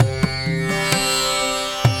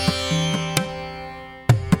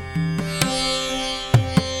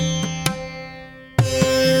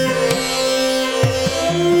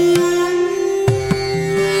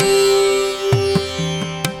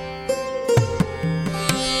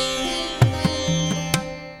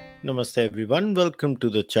Namaste, everyone. Welcome to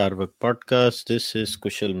the Charvak podcast. This is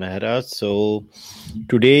Kushal Mehra. So,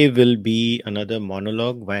 today will be another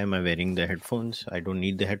monologue. Why am I wearing the headphones? I don't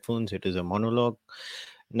need the headphones. It is a monologue.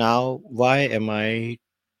 Now, why am I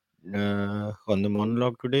on the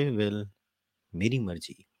monologue today? Well, Meri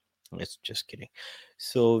Marji. It's just kidding.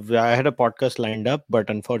 So, I had a podcast lined up, but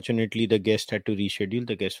unfortunately, the guest had to reschedule.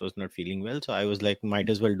 The guest was not feeling well. So, I was like, might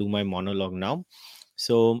as well do my monologue now.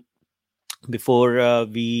 So, before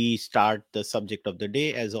we start the subject of the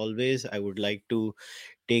day, as always, I would like to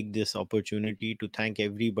take this opportunity to thank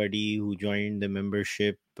everybody who joined the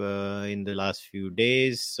membership in the last few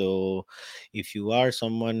days. So, if you are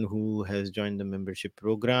someone who has joined the membership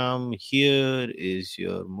program, here is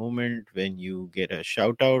your moment when you get a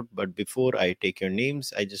shout out. But before I take your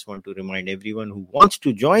names, I just want to remind everyone who wants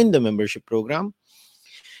to join the membership program.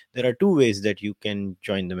 There are two ways that you can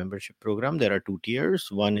join the membership program. There are two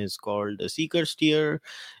tiers. One is called the Seekers tier,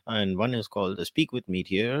 and one is called the Speak With Me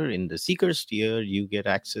tier. In the Seekers tier, you get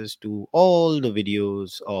access to all the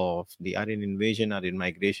videos of the Aryan invasion, Aryan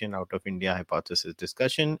migration out of India hypothesis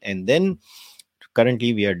discussion. And then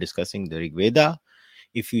currently we are discussing the Rig Veda.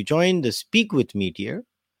 If you join the Speak With Me tier,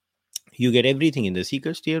 you get everything in the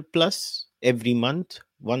Seekers tier, plus every month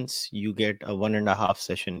once you get a 1.5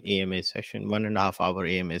 session AMA session, 1.5 hour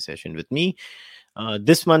AMA session with me.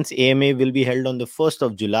 This month's AMA will be held on the 1st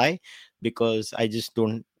of July because I just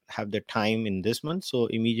don't have the time in this month. So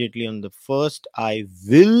immediately on the 1st, I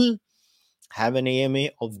will have an AMA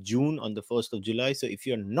of June on the 1st of July. So if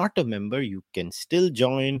you're not a member, you can still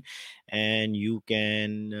join and you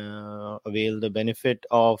can avail the benefit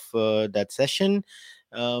of that session.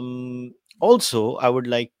 Also, I would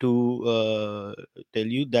like to tell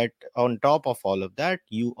you that on top of all of that,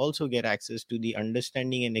 you also get access to the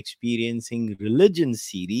Understanding and Experiencing Religion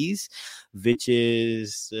series, which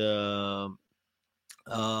is where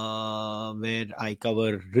I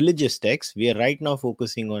cover religious texts. We are right now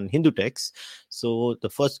focusing on Hindu texts. So the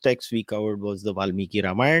first text we covered was the Valmiki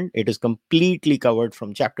Ramayana. It is completely covered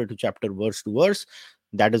from chapter to chapter, verse to verse.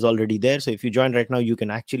 That is already there. So if you join right now, you can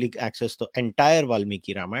actually access the entire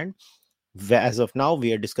Valmiki Ramayana. As of now,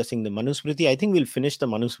 we are discussing the Manusmriti. I think we'll finish the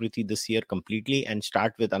Manusmriti this year completely and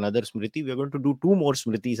start with another Smriti. We're going to do 2 more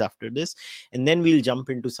Smritis after this, and then we'll jump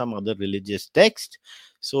into some other religious text.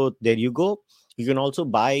 So there you go. You can also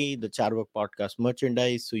buy the Charvak podcast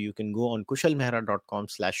merchandise. So you can go on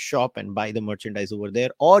kushalmehra.com/shop and buy the merchandise over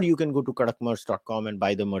there, or you can go to kadakmerch.com and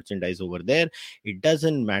buy the merchandise over there. It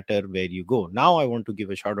doesn't matter where you go. Now I want to give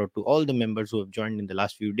a shout out to all the members who have joined in the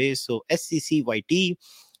last few days. So SCCYT,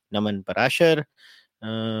 Naman Parashar,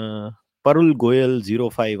 Parul Goyal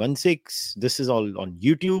 0516. This is all on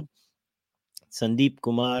YouTube. Sandeep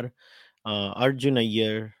Kumar, Arjun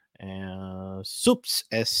Ayyar, Sups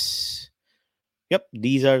S. Yep,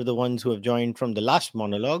 these are the ones who have joined from the last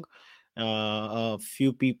monologue. A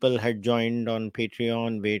few people had joined on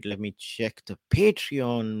Patreon. Wait, let me check the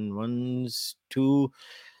Patreon ones too,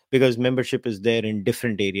 because membership is there in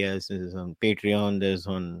different areas. There's on Patreon, there's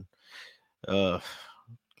on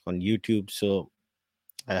YouTube. So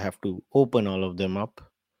I have to open all of them up.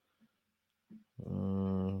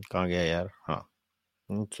 कहाँ गया यार? हाँ,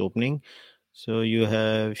 it's opening. So you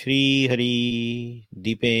have Shri, Hari,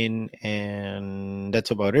 Deepen, and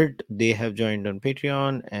that's about it. They have joined on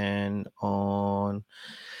Patreon and on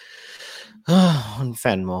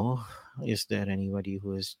Fanmo. Is there anybody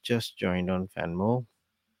who has just joined on Fanmo?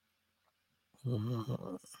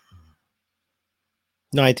 No,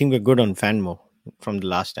 I think we're good on Fanmo from the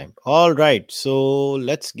last time. All right, so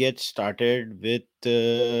let's get started with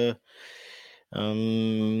the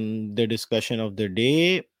discussion of the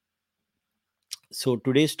day. So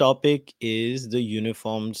today's topic is the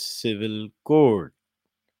Uniform Civil Code.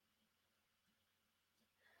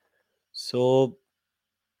 So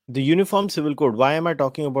the Uniform Civil Code, why am I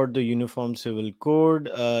talking about the Uniform Civil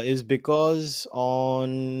Code? Is because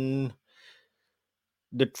on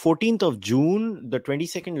the 14th of June, the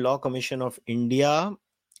 22nd Law Commission of India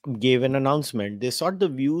gave an announcement. They sought the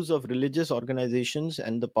views of religious organizations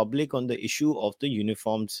and the public on the issue of the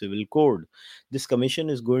Uniform Civil Code. This commission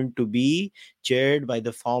is going to be chaired by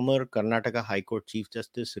the former Karnataka High Court Chief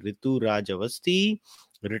Justice Ritu Raj Avasthi,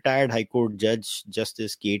 retired High Court Judge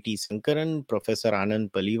Justice K.T. Sankaran, Professor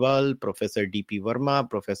Anand Paliwal, Professor D.P. Verma,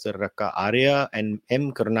 Professor Rakka Arya, and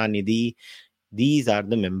M. Karunanidhi. These are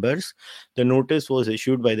the members. The notice was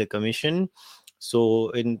issued by the commission. So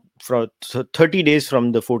in 30 days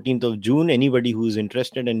from the 14th of June, anybody who is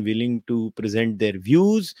interested and willing to present their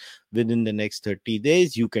views within the next 30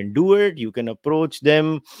 days, you can do it. You can approach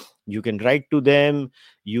them. You can write to them.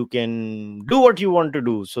 You can do what you want to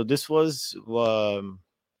do. So this was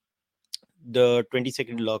the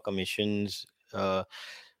 22nd Law Commission's uh,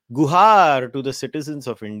 guhar to the citizens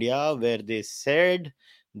of India, where they said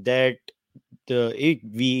that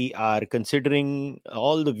we are considering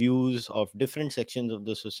all the views of different sections of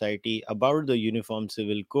the society about the Uniform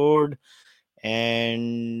Civil Code,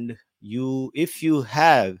 and if you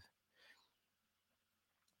have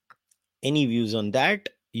any views on that,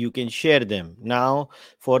 you can share them. Now,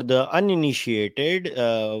 for the uninitiated,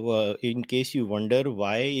 in case you wonder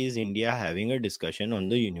why is India having a discussion on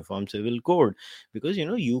the Uniform Civil Code, because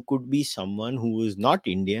you could be someone who is not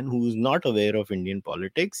Indian, who is not aware of Indian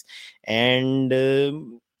politics, and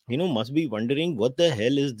must be wondering what the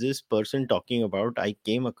hell is this person talking about. I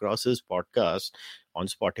came across his podcast on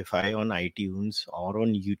Spotify, on iTunes, or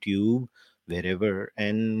on YouTube, wherever,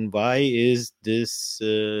 and why is this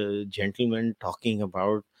gentleman talking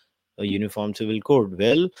about a Uniform Civil Code?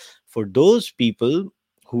 Well, for those people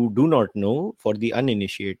who do not know, for the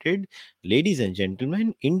uninitiated, ladies and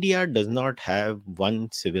gentlemen, India does not have one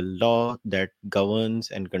civil law that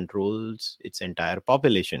governs and controls its entire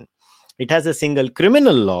population. It has a single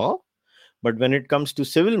criminal law, but when it comes to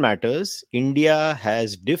civil matters, India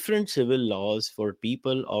has different civil laws for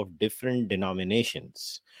people of different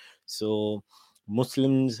denominations. So,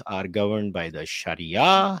 Muslims are governed by the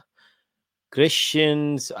Sharia.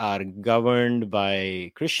 Christians are governed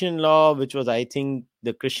by Christian law, which was, I think,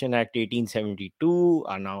 the Christian Act 1872.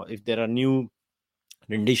 Now, if there are new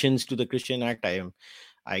renditions to the Christian Act, I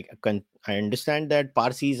understand that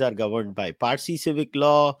Parsis are governed by Parsi civic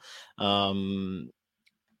law.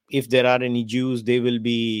 If there are any Jews, they will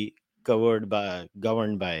be governed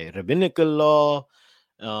by rabbinical law.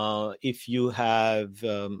 If you have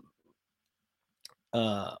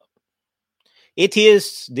uh,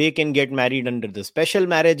 atheists, they can get married under the Special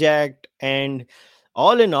Marriage Act, and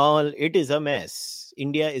all in all, it is a mess.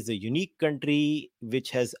 India is a unique country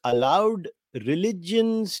which has allowed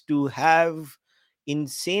religions to have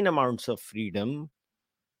insane amounts of freedom,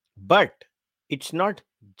 but it's not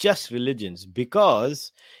just religions,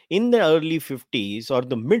 because in the early 50s or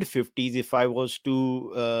the mid 50s, if I was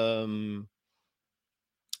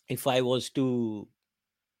to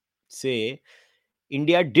say,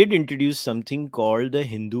 India did introduce something called the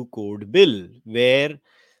Hindu Code Bill, where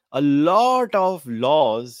a lot of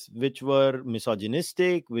laws which were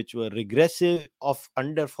misogynistic, which were regressive of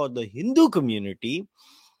under for the Hindu community,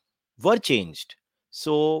 were changed.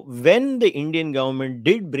 So when the Indian government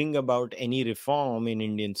did bring about any reform in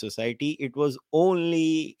Indian society, it was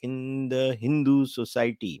only in the Hindu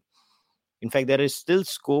society. In fact, there is still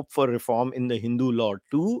scope for reform in the Hindu law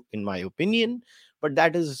too, in my opinion, but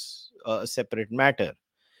that is a separate matter.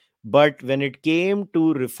 But when it came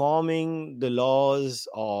to reforming the laws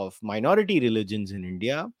of minority religions in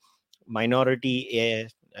India, minority,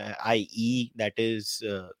 i.e., that is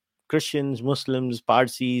Christians, Muslims,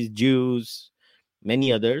 Parsis, Jews,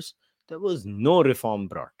 many others, there was no reform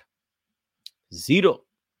brought. Zero.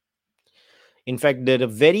 In fact, there a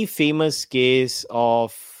very famous case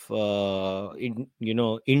of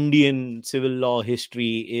Indian civil law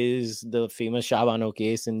history is the famous Shah Bano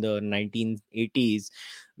case in the 1980s,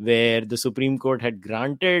 where the Supreme Court had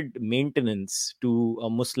granted maintenance to a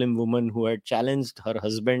Muslim woman who had challenged her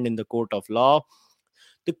husband in the court of law.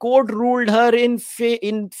 The court ruled her in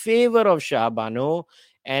favor of Shah Bano,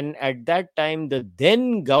 and at that time, the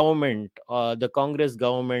then government, the Congress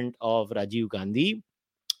government of Rajiv Gandhi,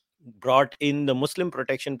 brought in the Muslim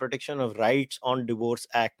Protection of Rights on Divorce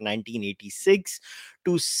Act 1986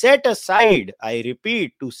 to set aside, I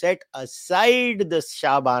repeat, to set aside the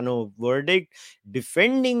Shah Bano verdict,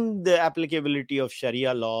 defending the applicability of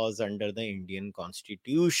Sharia laws under the Indian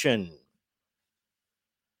Constitution.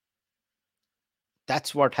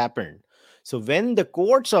 That's what happened. So when the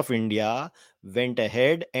courts of India went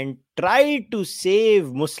ahead and tried to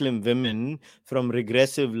save Muslim women from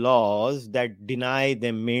regressive laws that deny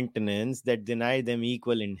them maintenance, that deny them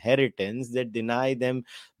equal inheritance, that deny them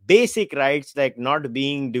basic rights like not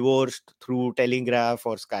being divorced through telegraph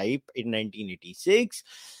or Skype in 1986,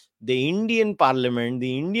 the Indian parliament,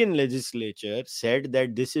 the Indian legislature said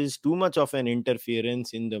that this is too much of an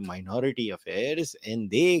interference in the minority affairs, and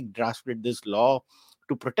they drafted this law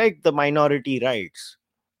to protect the minority rights.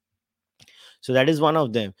 So that is one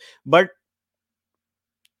of them. But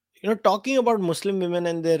talking about Muslim women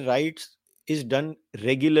and their rights is done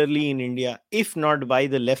regularly in India, if not by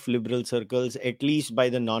the left liberal circles, at least by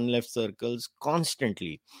the non-left circles,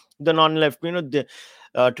 constantly. The non-left, the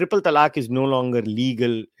triple talaq is no longer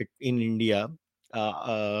legal in India.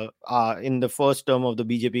 in the first term of the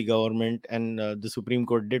BJP government, and the Supreme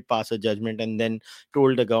Court did pass a judgment and then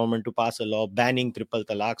told the government to pass a law banning triple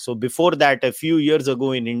talaq. So before that, a few years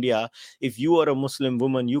ago in India, if you are a Muslim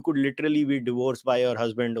woman, you could literally be divorced by your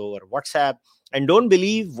husband over WhatsApp. And don't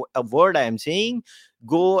believe a word I am saying.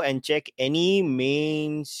 Go and check any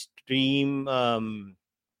mainstream uh,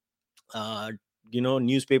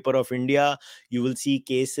 newspaper of India. You will see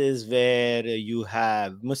cases where you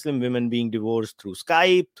have Muslim women being divorced through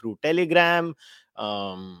Skype, through Telegram,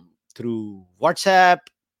 through WhatsApp,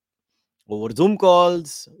 over Zoom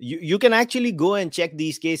calls. You can actually go and check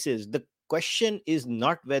these cases. The question is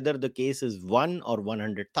not whether the case is 1 or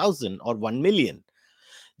 100,000 or 1 million.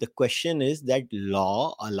 The question is that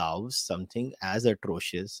law allows something as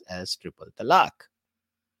atrocious as triple talaq.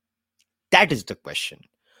 That is the question.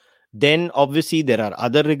 Then obviously there are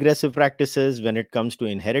other regressive practices when it comes to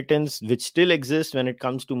inheritance, which still exist when it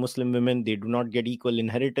comes to Muslim women. They do not get equal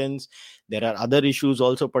inheritance. There are other issues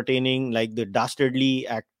also pertaining, like the dastardly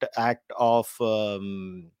act of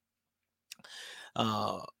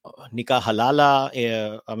nikah halala.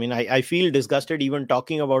 I feel disgusted even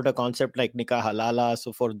talking about a concept like nikah halala.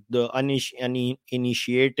 So for the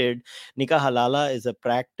uninitiated, nikah halala is a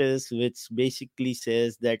practice which basically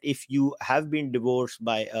says that if you have been divorced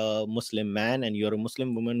by a Muslim man and you're a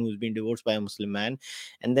Muslim woman who's been divorced by a Muslim man,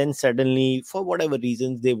 and then suddenly for whatever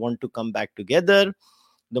reasons they want to come back together,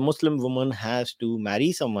 the Muslim woman has to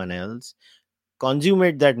marry someone else,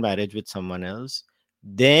 consummate that marriage with someone else,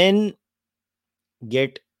 then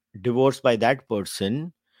get divorced by that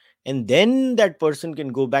person, and then that person can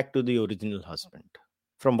go back to the original husband,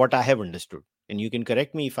 from what I have understood. And you can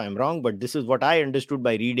correct me if I'm wrong, but this is what I understood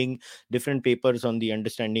by reading different papers on the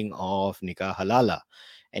understanding of nikah halala.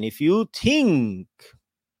 And if you think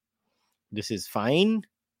this is fine,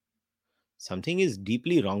 something is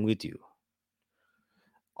deeply wrong with you.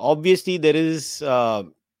 Obviously there is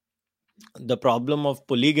the problem of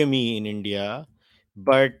polygamy in India,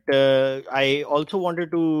 but I also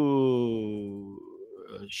wanted to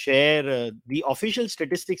share the official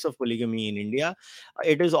statistics of polygamy in India.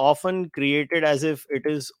 It is often created as if it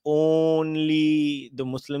is only the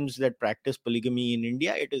Muslims that practice polygamy in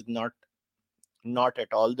India. It is not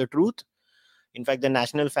at all the truth. In fact, the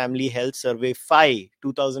National Family Health Survey 5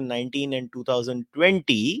 2019 and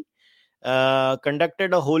 2020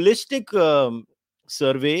 conducted a holistic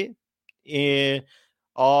survey uh,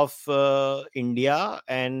 of India,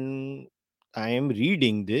 and I am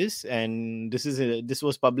reading this, and this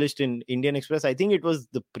was published in Indian Express. I think it was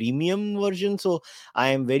the premium version, so I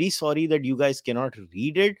am very sorry that you guys cannot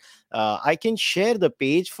read it. I can share the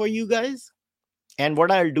page for you guys, and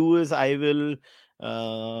what I'll do is I will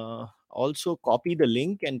also copy the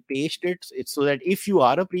link and paste it. It's so that if you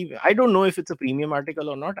are a premium, I don't know if it's a premium article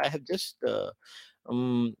or not. I have just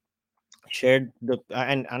um, shared the,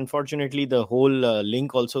 and unfortunately the whole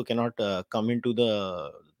link also cannot come into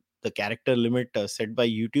the character limit set by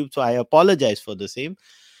YouTube, so I apologize for the same.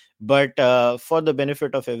 But for the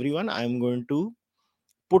benefit of everyone, I'm going to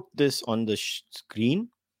put this on the screen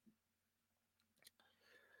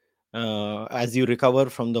as you recover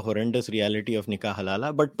from the horrendous reality of nikah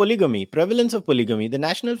halala. But polygamy, prevalence of polygamy. The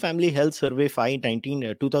National Family Health Survey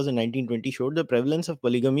 2019-20 showed the prevalence of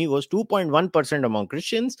polygamy was 2.1% among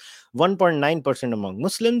Christians, 1.9% among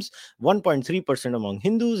Muslims, 1.3% among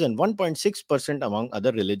Hindus, and 1.6% among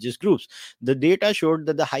other religious groups. The data showed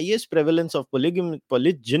that the highest prevalence of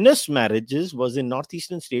polygynous marriages was in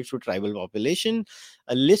northeastern states with tribal population.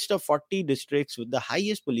 A list of 40 districts with the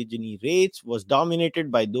highest polygyny rates was dominated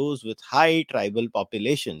by those with high tribal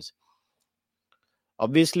populations.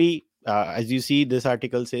 Obviously, as you see, this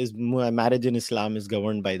article says marriage in Islam is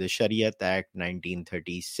governed by the Shariat Act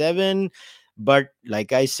 1937. But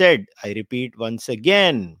like I said, I repeat once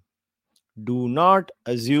again, do not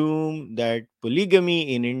assume that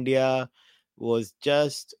polygamy in India was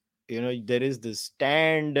just, there is the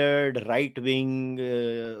standard right wing,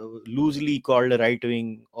 loosely called right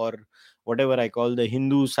wing, or whatever I call the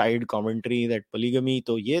Hindu side commentary, that polygamy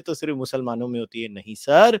तो ये तो सिर्फ मुसलमानों में होती है. नहीं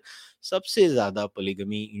sir, सबसे ज्यादा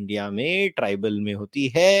polygamy इंडिया में ट्राइबल में होती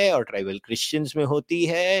है और ट्राइबल क्रिश्चियंस में होती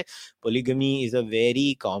है. Polygamy is a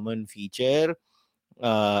very common feature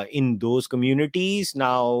in those communities.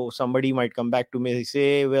 Now, somebody might come back to me and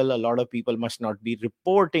say, well, a lot of people must not be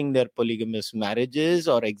reporting their polygamous marriages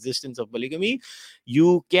or existence of polygamy.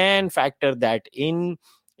 You can factor that in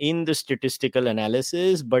the statistical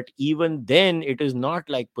analysis, but even then it is not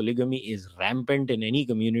like polygamy is rampant in any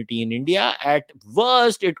community in India. At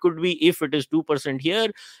worst, it could be, if it is 2% here,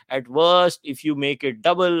 at worst, if you make it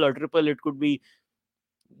double or triple, it could be,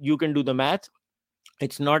 you can do the math,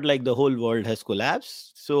 It's not like the whole world has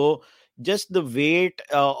collapsed. So just the weight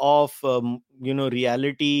of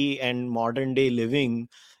reality and modern day living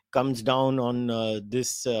comes down on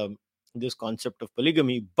this concept of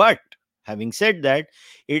polygamy. But having said that,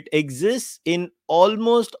 it exists in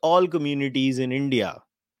almost all communities in India,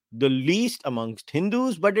 the least amongst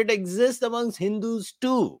Hindus, but it exists amongst Hindus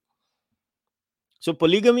too. So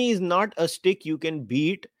polygamy is not a stick you can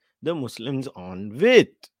beat the Muslims on with.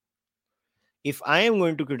 If I am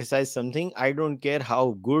going to criticize something, I don't care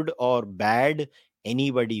how good or bad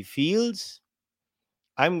anybody feels,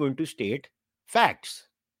 I'm going to state facts.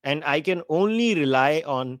 And I can only rely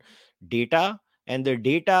on data. And the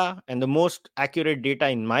data, and the most accurate data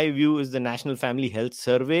in my view, is the National Family Health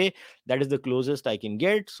Survey. That is the closest I can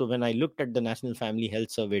get. So when I looked at the National Family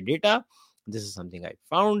Health Survey data, this is something I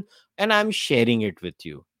found, and I'm sharing it with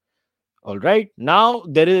you. All right. Now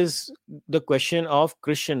there is the question of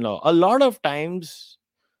Christian law. A lot of times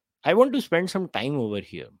I want to spend some time over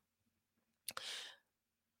here.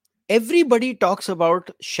 Everybody talks about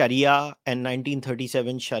Sharia and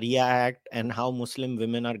 1937 Sharia Act and how Muslim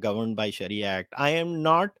women are governed by Sharia Act. I am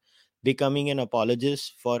not becoming an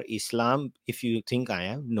apologist for Islam if you think I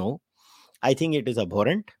am. No, I think it is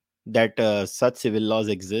abhorrent that such civil laws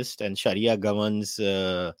exist and Sharia governs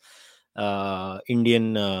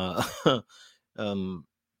Indian um,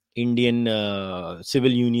 Indian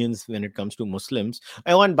civil unions when it comes to Muslims.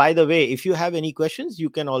 And by the way, if you have any questions, you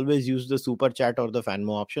can always use the super chat or the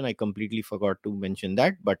Fanmo option. I completely forgot to mention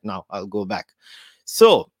that, but now I'll go back.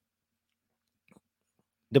 So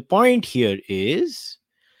the point here is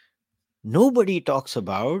nobody talks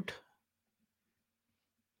about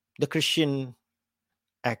the Christian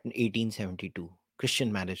Act 1872,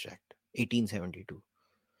 Christian Marriage Act 1872.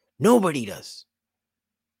 Nobody does.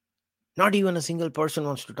 Not even a single person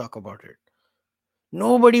wants to talk about it.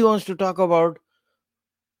 Nobody wants to talk about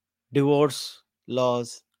divorce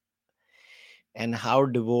laws and how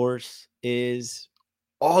divorce is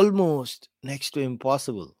almost next to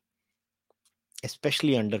impossible,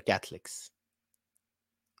 especially under Catholics.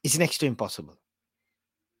 It's next to impossible.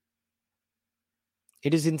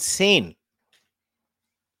 It is insane.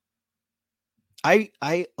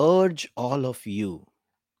 I urge all of you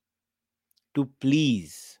to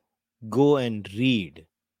please go and read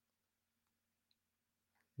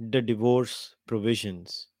the divorce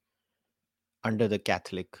provisions under the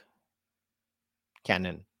Catholic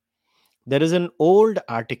canon. There is an old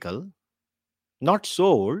article, not so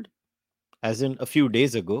old, as in a few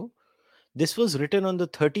days ago. This was written on the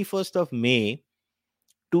 31st of May,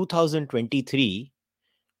 2023,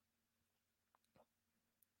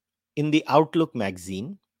 in the Outlook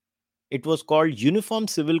magazine. It was called Uniform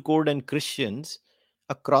Civil Code and Christians,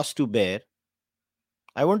 A Cross to Bear.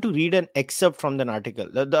 I want to read an excerpt from the article.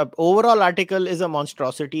 The overall article is a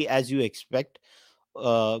monstrosity, as you expect,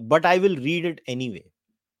 but I will read it anyway.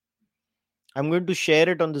 I'm going to share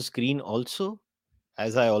it on the screen also,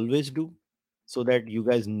 as I always do, so that you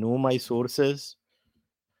guys know my sources.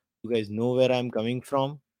 You guys know where I'm coming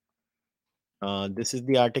from. This is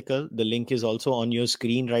the article. The link is also on your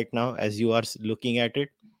screen right now as you are looking at it.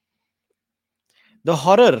 The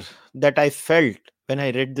horror that I felt when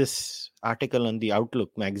I read this article on the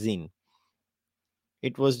Outlook magazine,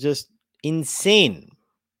 it was just insane.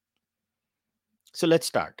 So let's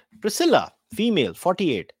start. Priscilla, female,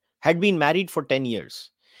 48, had been married for 10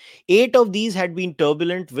 years. 8 of these had been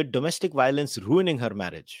turbulent, with domestic violence ruining her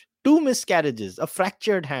marriage. 2 miscarriages, a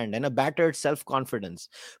fractured hand, and a battered self confidence.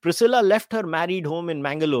 Priscilla left her married home in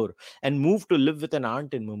Mangalore and moved to live with an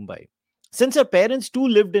aunt in Mumbai. Since her parents too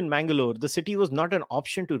lived in Mangalore, the city was not an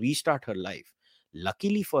option to restart her life.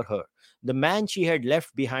 Luckily for her, the man she had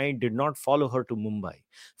left behind did not follow her to Mumbai.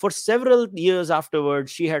 For several years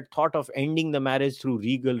afterwards, she had thought of ending the marriage through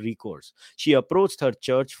legal recourse. She approached her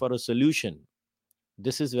church for a solution.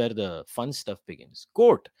 This is where the fun stuff begins.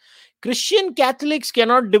 Quote, Christian Catholics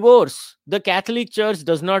cannot divorce. The Catholic Church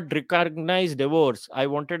does not recognize divorce. I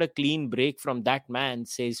wanted a clean break from that man,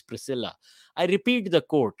 says Priscilla. I repeat the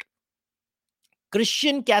quote.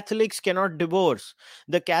 Christian Catholics cannot divorce.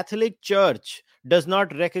 The Catholic Church does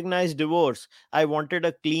not recognize divorce. I wanted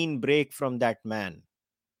a clean break from that man.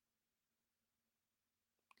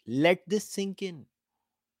 Let this sink in.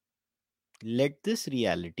 Let this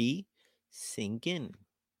reality sink in.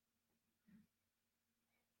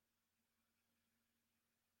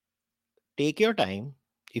 Take your time,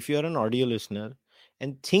 if you're an audio listener,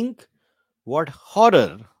 and think what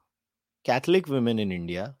horror Catholic women in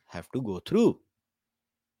India have to go through.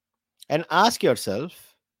 And ask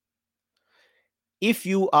yourself, if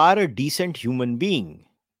you are a decent human being,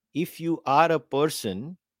 if you are a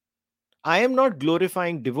person I am not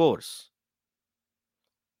glorifying divorce.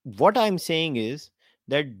 What I'm saying is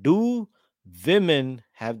that do women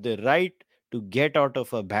have the right to get out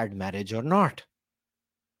of a bad marriage or not?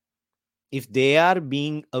 If they are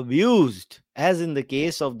being abused, as in the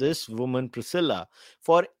case of this woman Priscilla,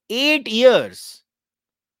 for 8 years,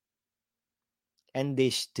 and they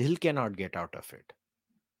still cannot get out of it.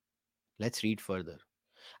 Let's read further.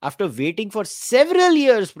 After waiting for several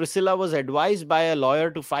years, Priscilla was advised by a lawyer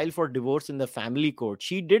to file for divorce in the family court.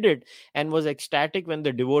 She did it and was ecstatic when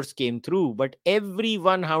the divorce came through. But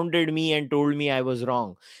everyone hounded me and told me I was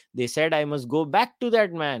wrong. They said I must go back to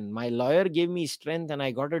that man. My lawyer gave me strength and I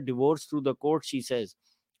got a divorce through the court, she says.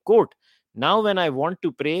 Quote, now when I want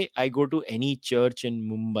to pray, I go to any church in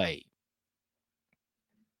Mumbai.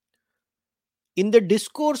 In the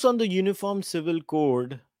discourse on the Uniform Civil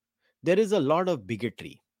Code, there is a lot of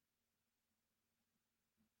bigotry.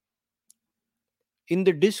 In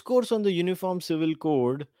the discourse on the Uniform Civil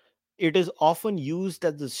Code, it is often used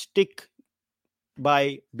as a stick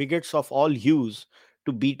by bigots of all hues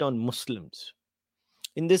to beat on Muslims.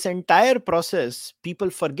 In this entire process, people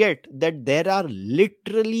forget that there are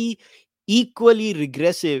literally equally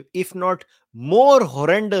regressive, if not more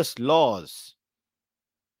horrendous laws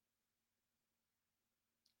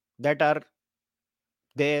that are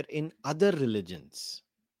there in other religions.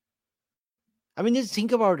 I mean, just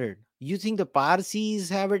think about it. You think the Parsis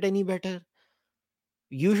have it any better?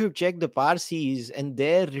 You should check the Parsis and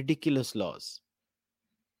their ridiculous laws.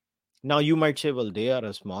 Now, you might say, well, they are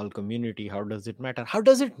a small community. How does it matter? How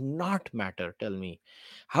does it not matter? Tell me.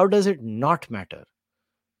 How does it not matter?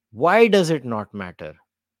 Why does it not matter?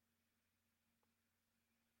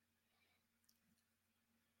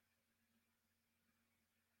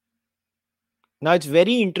 Now, it's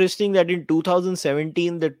very interesting that in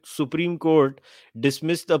 2017, the Supreme Court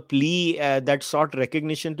dismissed a plea that sought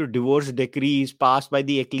recognition to divorce decrees passed by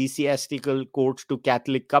the ecclesiastical courts to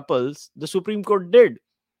Catholic couples. The Supreme Court did.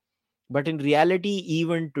 But in reality,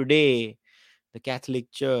 even today, the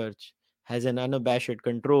Catholic Church has an unabashed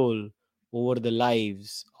control over the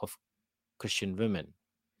lives of Christian women.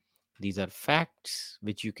 These are facts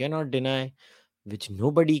which you cannot deny, which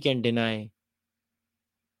nobody can deny,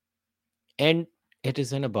 and it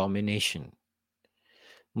is an abomination.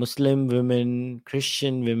 Muslim women,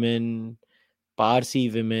 Christian women, Parsi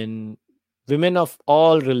women, women of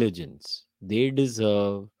all religions, they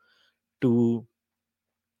deserve to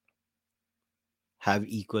have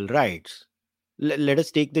equal rights. Let us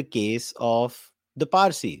take the case of the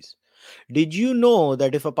Parsis. Did you know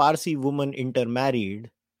that if a Parsi woman intermarried,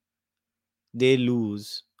 they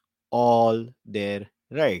lose all their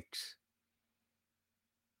rights?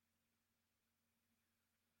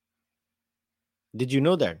 Did you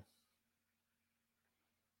know that?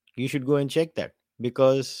 You should go and check that,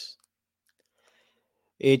 because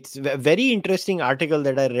it's a very interesting article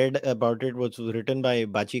that I read about it, was written by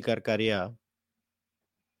Bachi Karkaria.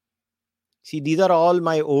 See, these are all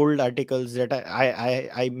my old articles that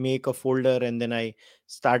I make a folder and then I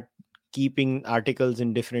start keeping articles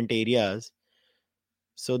in different areas.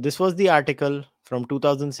 So this was the article from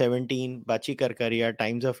 2017, Bachi Karkaria,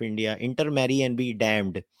 Times of India, intermarry and be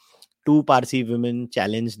damned. Two Parsi women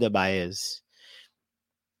challenge the bias.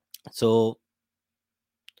 So,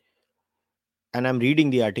 and I'm reading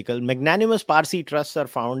the article. Magnanimous Parsi trusts are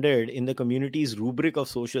founded in the community's rubric of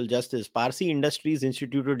social justice. Parsi industries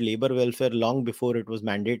instituted labor welfare long before it was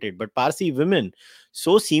mandated. But Parsi women,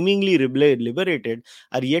 so seemingly liberated,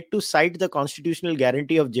 are yet to cite the constitutional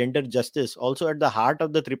guarantee of gender justice, also at the heart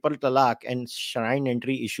of the triple talaq and shrine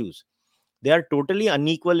entry issues. They are totally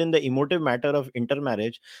unequal in the emotive matter of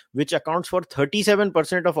intermarriage, which accounts for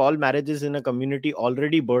 37% of all marriages in a community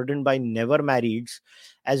already burdened by never marrieds,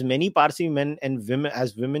 as many Parsi men and women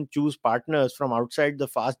as women choose partners from outside the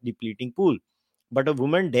fast depleting pool. But a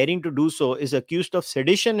woman daring to do so is accused of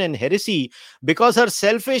sedition and heresy because her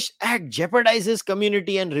selfish act jeopardizes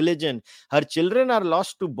community and religion. Her children are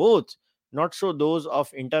lost to both, not so those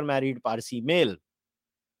of intermarried Parsi male.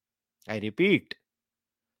 I repeat,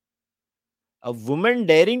 a woman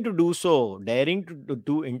daring to do so, daring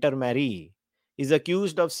to intermarry, is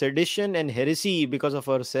accused of sedition and heresy because of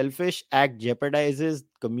her selfish act jeopardizes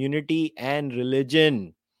community and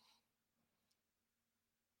religion.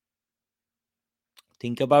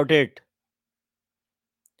 Think about it.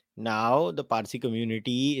 Now, the Parsi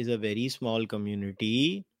community is a very small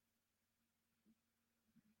community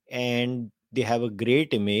and they have a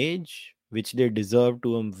great image, which they deserve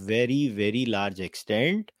to a very, very large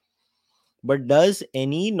extent. But does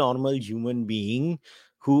any normal human being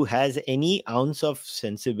who has any ounce of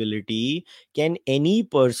sensibility, can any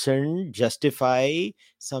person justify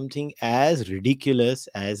something as ridiculous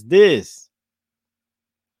as this?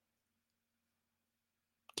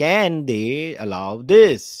 Can they allow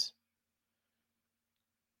this?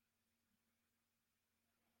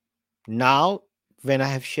 Now, when I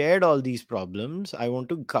have shared all these problems, I want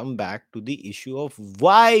to come back to the issue of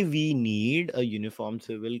why we need a uniform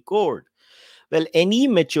civil code. Well, any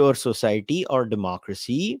mature society or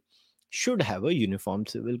democracy should have a uniform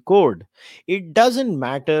civil code. It doesn't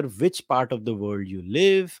matter which part of the world you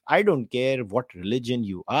live. I don't care what religion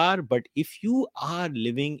you are, but if you are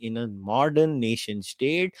living in a modern nation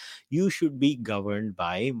state, you should be governed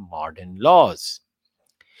by modern laws.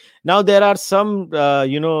 Now there are some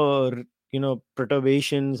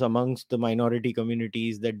perturbations amongst the minority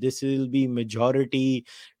communities that this will be majority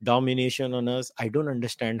domination on us. I don't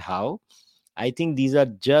understand how. I think these are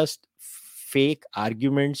just fake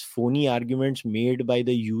arguments, phony arguments made by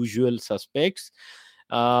the usual suspects,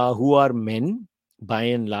 who are men by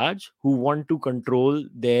and large, who want to control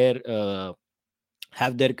their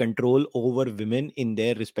have their control over women in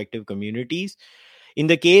their respective communities. In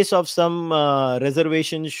the case of some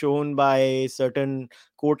reservations shown by certain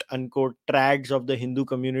quote unquote trads of the Hindu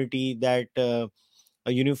community, that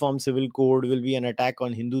a uniform civil code will be an attack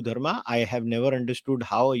on Hindu dharma. I have never understood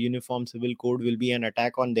how a uniform civil code will be an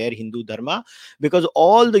attack on their Hindu dharma, because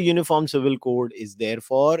all the uniform civil code is there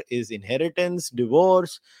for is inheritance,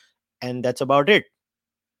 divorce, and that's about it.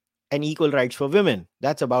 And equal rights for women.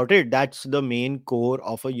 That's about it. That's the main core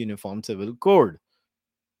of a uniform civil code.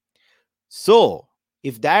 So,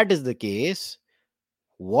 if that is the case,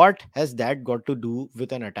 what has that got to do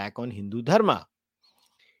with an attack on Hindu dharma?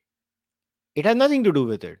 It has nothing to do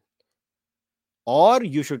with it. Or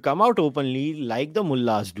you should come out openly like the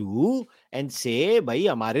mullahs do and say, भाई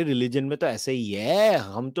हमारे religion में तो ऐसे ही है,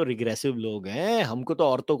 हम तो regressive लोग हैं, हमको तो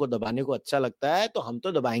औरतों को दबाने को अच्छा लगता है, तो हम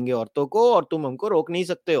तो दबाएंगे औरतों को और तुम हमको रोक नहीं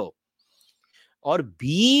सकते हो. Or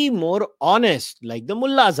be more honest like the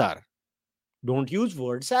mullahs are. Don't use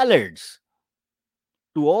word salads.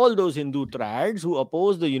 To all those Hindu trads who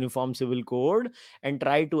oppose the uniform civil code and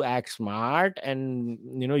try to act smart and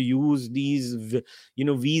use these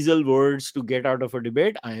weasel words to get out of a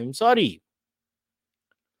debate, I am sorry.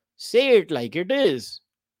 Say it like it is.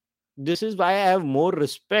 This is why I have more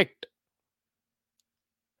respect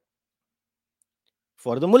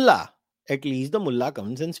for the mullah. At least the mullah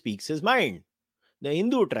comes and speaks his mind. The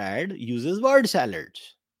Hindu trad uses word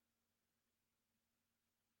salads.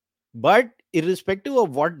 But irrespective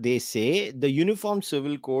of what they say, the uniform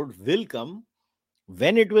civil code will come.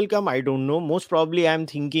 When it will come, I don't know. Most probably I'm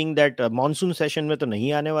thinking that monsoon session mein to nahi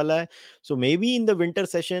aane wala hai. So maybe in the winter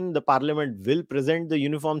session the parliament will present the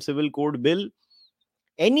uniform civil code bill.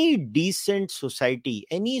 Any decent society,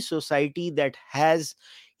 any society that has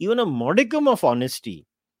even a modicum of honesty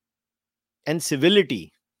and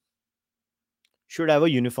civility, should have a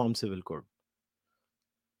uniform civil code.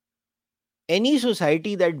 Any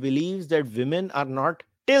society that believes that women are not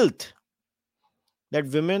tilth, that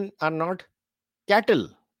women are not cattle,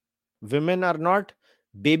 women are not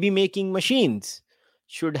baby making machines,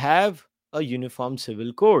 should have a uniform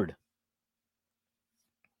civil code.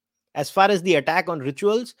 As far as the attack on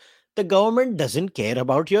rituals, the government doesn't care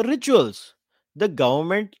about your rituals. The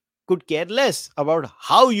government could care less about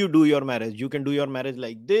how you do your marriage. You can do your marriage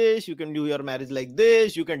like this, you can do your marriage like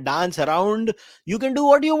this, you can dance around, you can do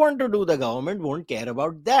what you want to do. The government won't care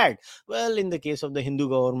about that. Well, in the case of the Hindu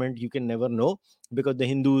government, you can never know, because the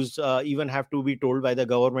Hindus even have to be told by the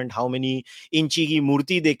government how many inchi ki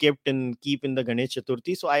murti they keep in the Ganesh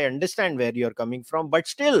Chaturthi. So I understand where you're coming from, but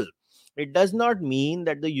still, it does not mean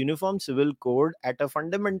that the uniform civil code at a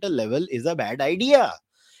fundamental level is a bad idea.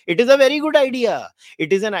 It is a very good idea.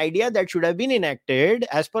 It is an idea that should have been enacted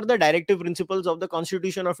as per the directive principles of the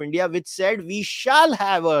Constitution of India, which said we shall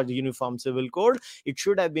have a uniform civil code. It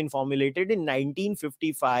should have been formulated in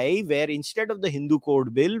 1955, where instead of the Hindu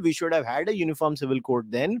code bill, we should have had a uniform civil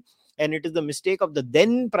code then. And it is the mistake of the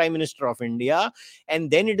then Prime Minister of India, and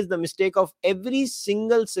then it is the mistake of every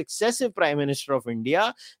single successive Prime Minister of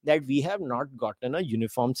India, that we have not gotten a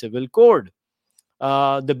uniform civil code.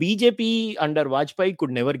 The BJP under Vajpayee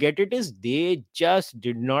could never get it, is they just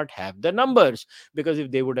did not have the numbers, because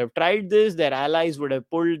if they would have tried this, their allies would have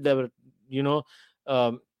pulled the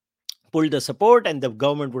um, pulled the support and the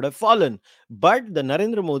government would have fallen. But the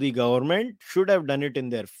Narendra Modi government should have done it in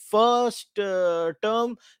their first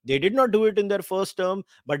term. They did not do it in their first term,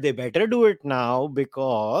 but they better do it now,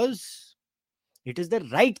 because it is the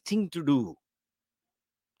right thing to do.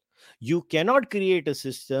 You cannot create a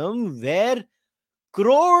system where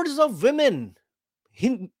crores of women,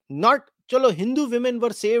 Not chalo, Hindu women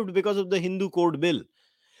were saved because of the Hindu Code Bill.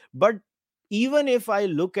 But even if I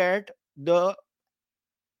look at the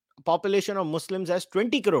population of Muslims as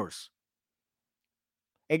 20 crores,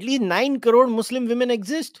 at least 9 crore Muslim women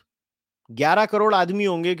exist. 11 crore आदमी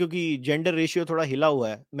होंगे क्योंकि gender ratio थोड़ा हिला हुआ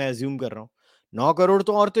है, मैं assume कर रहा हूं. 9 करोड़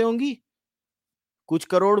तो औरतें होंगी, कुछ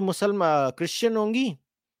करोड़ मुसलमान क्रिश्चियन होंगी.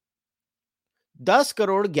 10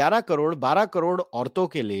 करोड़, 11 करोड़, 12 करोड़ औरतों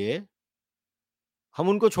के लिए हम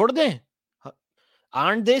उनको छोड़ दें?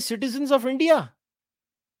 Aren't they citizens of India?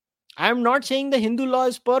 I am not saying the Hindu law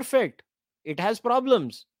is perfect. It has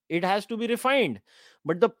problems. It has to be refined.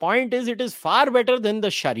 But the point is, it is far better than the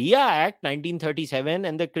Sharia Act 1937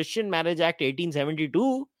 and the Christian Marriage Act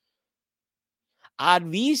 1872. Are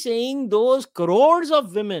we saying those crores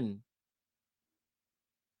of women,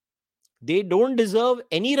 they don't deserve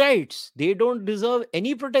any rights, they don't deserve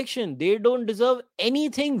any protection, they don't deserve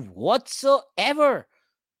anything whatsoever?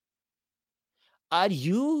 Are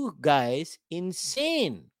you guys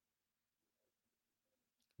insane?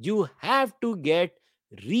 You have to get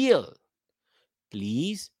real.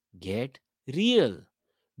 Please get real.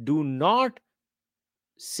 Do not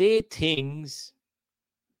say things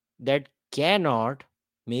that cannot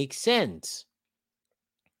make sense.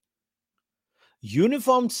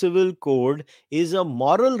 Uniform Civil Code is a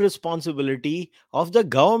moral responsibility of the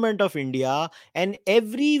government of India and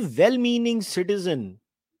every well-meaning citizen,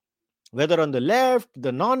 whether on the left,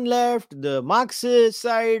 the non-left, the Marxist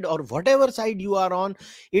side, or whatever side you are on.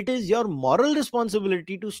 It is your moral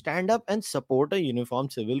responsibility to stand up and support a uniform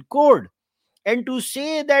civil code. And to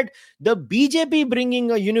say that the BJP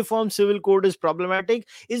bringing a uniform civil code is problematic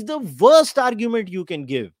is the worst argument you can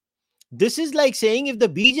give. This is like saying, if the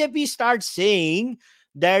BJP starts saying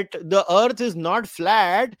that the earth is not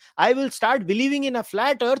flat, I will start believing in a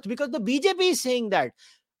flat earth because the BJP is saying that.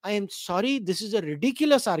 I am sorry, this is a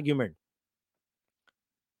ridiculous argument.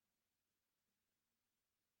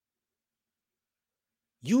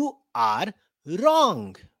 You are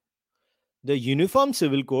wrong. The Uniform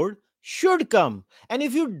Civil Code should come. And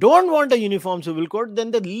if you don't want a uniform civil code, then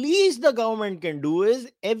the least the government can do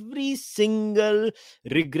is every single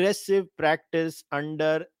regressive practice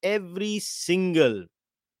under every single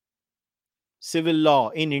civil law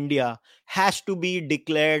in India has to be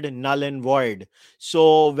declared null and void.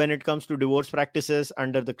 So when it comes to divorce practices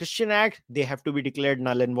under the Christian Act, they have to be declared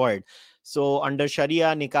null and void. So under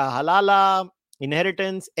Sharia, nikah halala,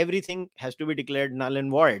 inheritance, everything has to be declared null and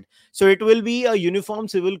void. So it will be a uniform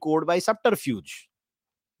civil code by subterfuge.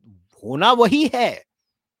 Hona wahi hai.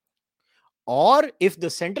 Or if the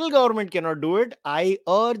central government cannot do it, I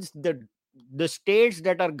urge the states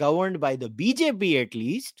that are governed by the BJP at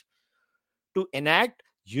least to enact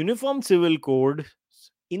uniform civil code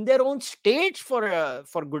in their own states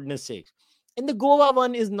for goodness sake. And the Goa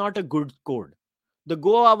one is not a good code. The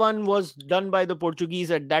Goa one was done by the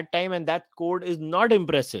Portuguese at that time, and that code is not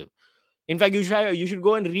impressive. In fact, you should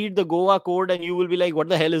go and read the Goa code and you will be like, what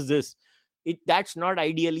the hell is this? That's not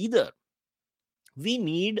ideal either. We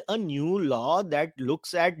need a new law that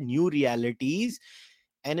looks at new realities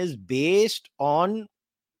and is based on,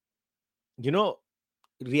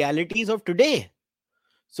 realities of today.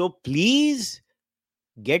 So please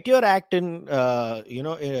get your act in,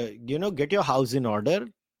 get your house in order,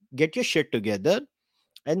 get your shit together,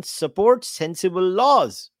 and support sensible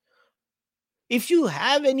laws. If you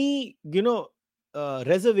have any,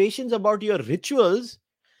 reservations about your rituals,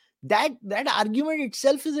 that argument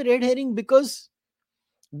itself is a red herring, because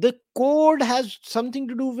the code has something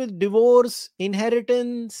to do with divorce,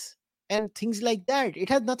 inheritance, and things like that. It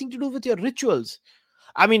has nothing to do with your rituals.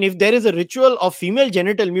 I mean, if there is a ritual of female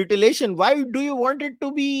genital mutilation, why do you want it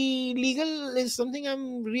to be legal is something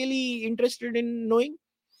I'm really interested in knowing.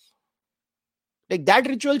 Like, that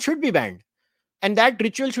ritual should be banned. And that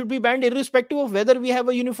ritual should be banned irrespective of whether we have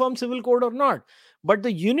a uniform civil code or not. But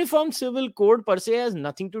the uniform civil code per se has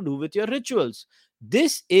nothing to do with your rituals.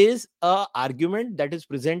 This is an argument that is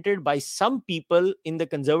presented by some people in the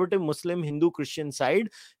conservative Muslim, Hindu, Christian side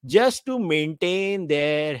just to maintain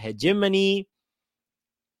their hegemony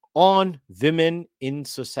on women in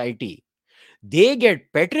society. They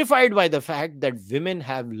get petrified by the fact that women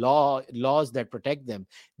have laws that protect them.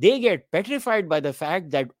 They get petrified by the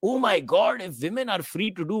fact that, oh my God, if women are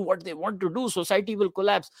free to do what they want to do, society will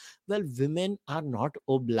collapse. Well, women are not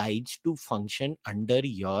obliged to function under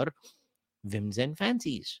your whims and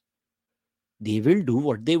fancies. They will do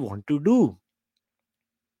what they want to do.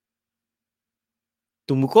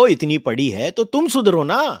 तुमको इतनी पड़ी है तो तुम सुधरो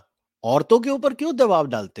ना, औरतों के ऊपर क्यों दबाव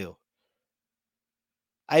डालते हो?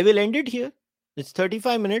 I will end it here. It's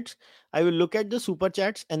 35 minutes. I will look at the super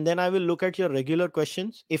chats and then I will look at your regular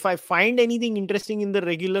questions. If I find anything interesting in the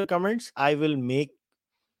regular comments, I will make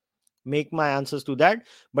my answers to that.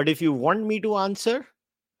 But if you want me to answer,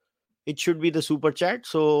 it should be the super chat.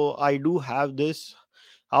 So I do have this.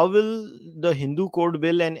 How will the Hindu Code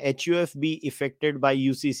Bill and HUF be affected by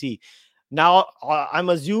UCC? Now, I'm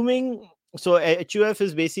assuming so. HUF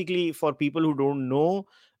is basically, for people who don't know,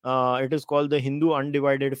 it is called the Hindu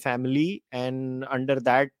Undivided Family, and under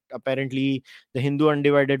that, apparently, the Hindu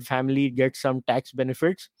Undivided Family gets some tax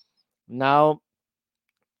benefits. Now,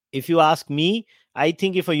 if you ask me, I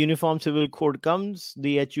think if a uniform civil code comes,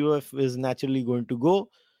 the HUF is naturally going to go.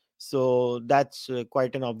 So that's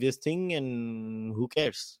quite an obvious thing, and who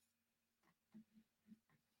cares?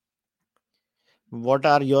 What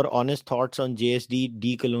are your honest thoughts on JSD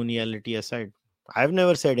decoloniality aside? I've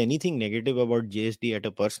never said anything negative about JSD at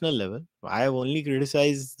a personal level. I have only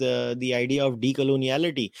criticized the idea of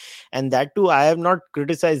decoloniality. And that too, I have not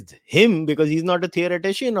criticized him because he's not a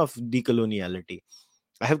theoretician of decoloniality.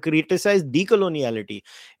 I have criticized decoloniality.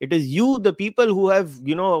 It is you, the people who have,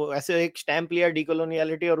 ऐसे एक stamp लिया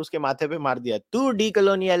decoloniality और उसके माथे पे मार दिया. तू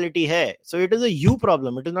decoloniality है. So it is a you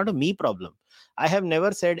problem. It is not a me problem. I have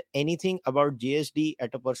never said anything about JSD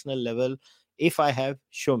at a personal level. If I have,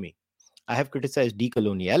 show me. I have criticized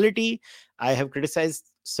decoloniality. I have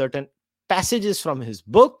criticized certain passages from his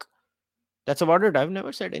book. That's about it. I've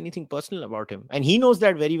never said anything personal about him. And he knows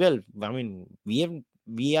that very well. I mean,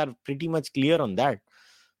 we are pretty much clear on that.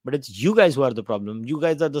 But it's you guys who are the problem. You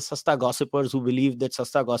guys are the Sasta gossipers who believe that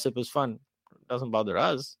Sasta gossip is fun. It doesn't bother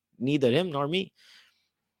us. Neither him nor me.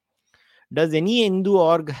 Does any Hindu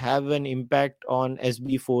org have an impact on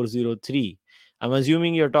SB 403? I'm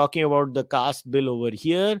assuming you're talking about the caste bill over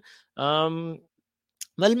here. Well,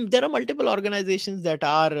 there are multiple organizations that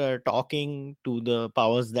are talking to the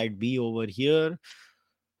powers that be over here.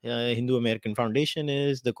 Hindu American Foundation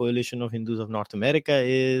is, the Coalition of Hindus of North America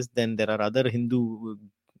is, then there are other Hindu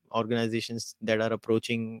organizations that are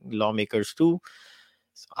approaching lawmakers too.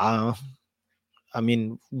 I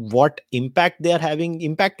mean, what impact they are having?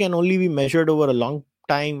 Impact can only be measured over a long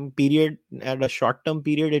time period. At a short term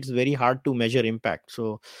period, it's very hard to measure impact.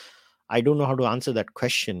 So I don't know how to answer that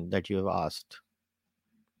question that you have asked.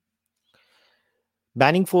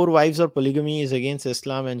 Banning 4 wives or polygamy is against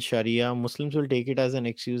Islam and Sharia. Muslims will take it as an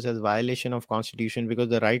excuse, as violation of constitution, because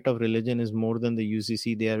the right of religion is more than the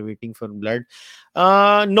UCC. They are waiting for blood.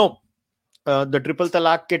 No. The triple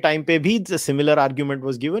talaq ke time pe bhi the similar argument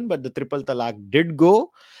was given, but the triple talaq did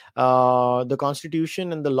go. The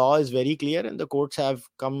constitution and the law is very clear, and the courts have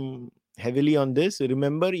come heavily on this.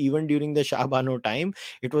 Remember, even during the Shah Bano time,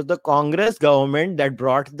 it was the Congress government that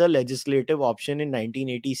brought the legislative option in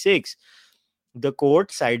 1986. The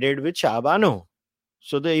court sided with Shah Bano.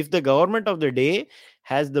 So if the government of the day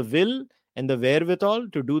has the will and the wherewithal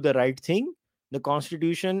to do the right thing, the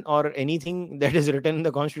constitution or anything that is written in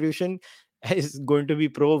the constitution is going to be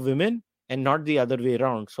pro women and not the other way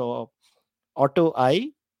around. So Otto,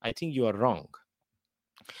 I think you are wrong.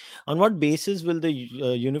 On what basis will the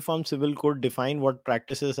Uniform Civil Code define what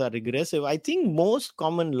practices are regressive? I think most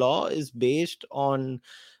common law is based on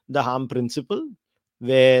the harm principle,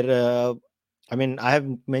 where I mean, I have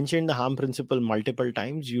mentioned the harm principle multiple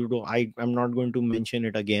times. I'm not going to mention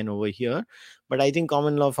it again over here, but I think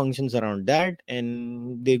common law functions around that,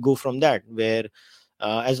 and they go from that. Where,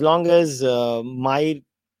 as long as my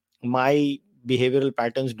behavioral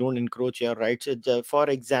patterns don't encroach your rights. For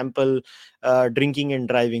example, drinking and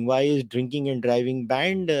driving. Why is drinking and driving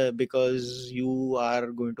banned? Because you are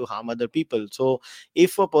going to harm other people. So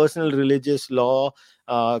if a personal religious law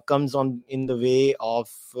comes on in the way of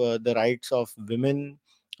the rights of women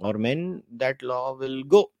or men, that law will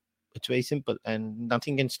go. It's very simple, and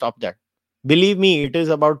nothing can stop that. Believe me, it is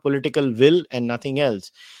about political will and nothing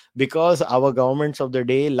else. Because our governments of the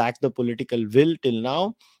day lack the political will till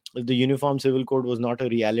now, the Uniform Civil Code was not a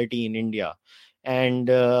reality in India. And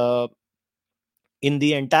in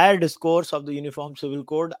the entire discourse of the Uniform Civil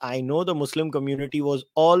Code, I know the Muslim community was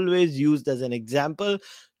always used as an example.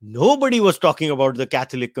 Nobody was talking about the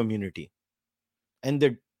Catholic community and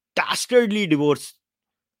the dastardly divorce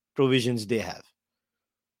provisions they have.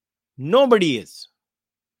 Nobody is.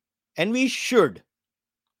 And we should.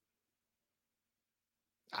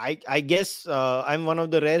 I guess I'm one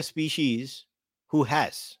of the rare species who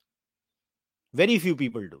has. Very few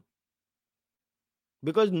people do.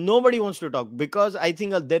 Because nobody wants to talk. Because I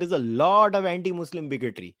think there is a lot of anti-Muslim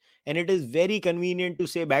bigotry. And it is very convenient to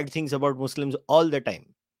say bad things about Muslims all the time.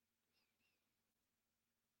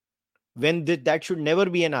 When that should never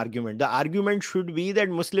be an argument. The argument should be that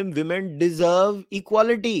Muslim women deserve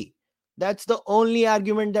equality. That's the only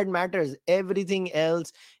argument that matters. Everything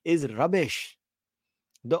else is rubbish.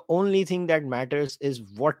 The only thing that matters is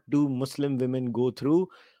what do Muslim women go through,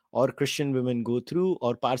 or Christian women go through,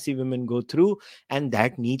 or Parsi women go through, and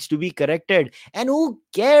that needs to be corrected. And who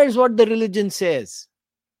cares what the religion says?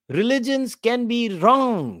 Religions can be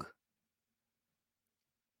wrong.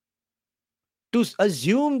 To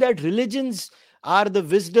assume that religions are the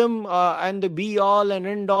wisdom and the be all and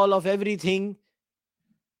end all of everything,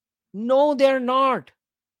 no, they're not.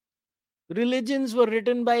 Religions were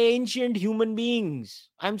written by ancient human beings.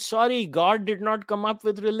 I'm sorry, God did not come up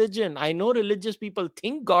with religion. I know religious people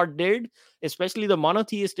think God did, especially the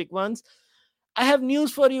monotheistic ones. I have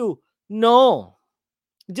news for you. No,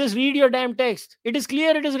 just read your damn text. It is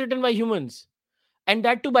clear it is written by humans, and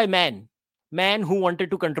that too by man who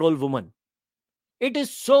wanted to control woman. It is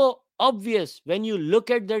so obvious when you look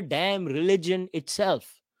at the damn religion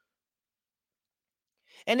itself.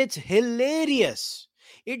 And it's hilarious.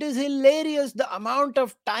 It is hilarious the amount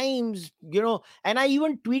of times, and I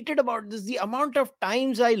even tweeted about this, the amount of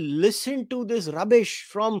times I listened to this rubbish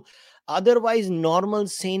from otherwise normal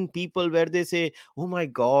sane people, where they say, oh my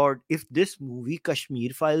god, if this movie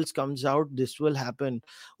Kashmir Files comes out, this will happen.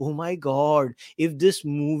 Oh my god, if this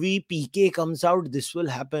movie PK comes out, this will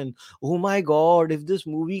happen. Oh my god, if this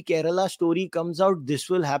movie Kerala Story comes out, this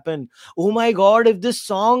will happen. Oh my god, if this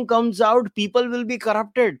song comes out, people will be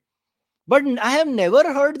corrupted. But I have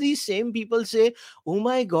never heard these same people say, oh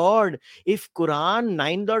my god, if Quran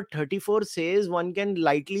 9.34 says one can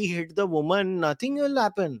lightly hit the woman, nothing will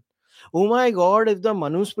happen. Oh my god, if the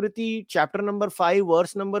Manusmriti chapter number 5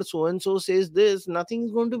 verse number so and so says this, nothing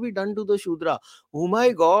is going to be done to the Shudra. Oh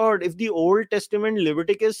my god, if the Old Testament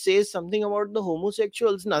Leviticus says something about the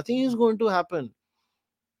homosexuals, nothing is going to happen.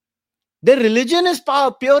 Their religion is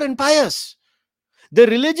pure and pious. The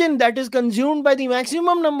religion that is consumed by the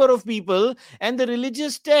maximum number of people, and the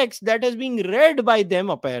religious text that is being read by them,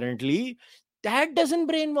 apparently, that doesn't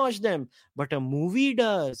brainwash them. But a movie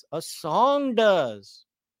does, a song does.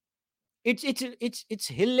 It's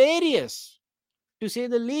hilarious, to say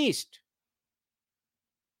the least,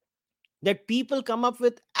 that people come up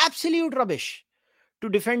with absolute rubbish to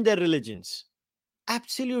defend their religions.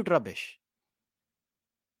 Absolute rubbish.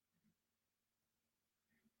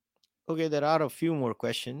 Okay, there are a few more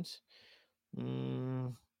questions.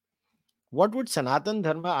 What would Sanatan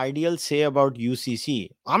Dharma ideal say about UCC?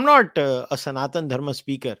 I'm not a Sanatan Dharma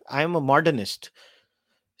speaker. I am a modernist.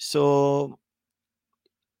 So,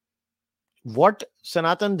 what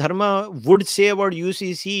Sanatan Dharma would say about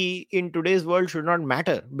UCC in today's world should not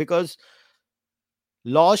matter, because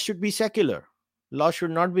laws should be secular. Law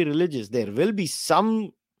should not be religious. There will be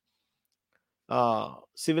some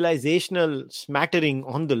civilizational smattering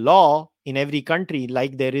on the law in every country,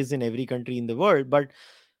 like there is in every country in the world. But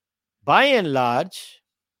by and large,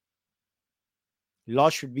 law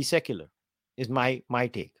should be secular, is my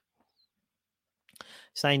take.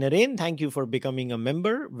 Sainarain, thank you for becoming a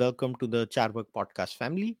member. Welcome to the Charvak podcast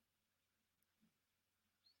family.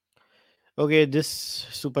 Okay, this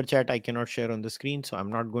super chat I cannot share on the screen, so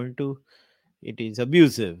I'm not going to. It is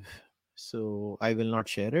abusive, so I will not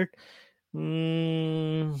share it.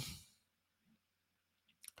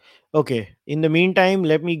 Okay, in the meantime,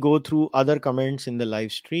 let me go through other comments in the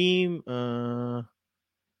live stream.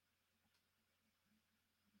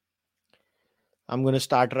 I'm going to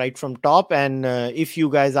start right from top, and if you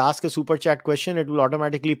guys ask a super chat question, it will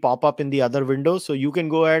automatically pop up in the other window, so you can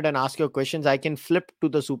go ahead and ask your questions. I can flip to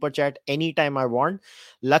the super chat anytime I want.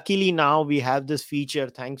 Luckily now we have this feature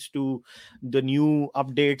thanks to the new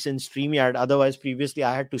updates in StreamYard. Otherwise, previously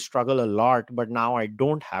I had to struggle a lot, but now I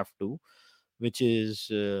don't have to, which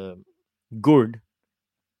is good.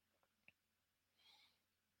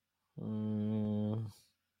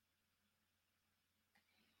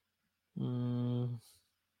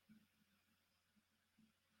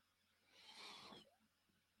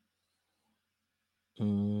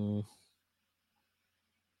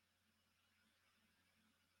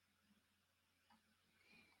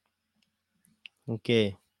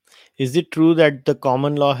 Okay. Is it true that the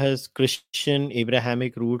common law has Christian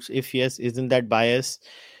Abrahamic roots? If yes, isn't that bias?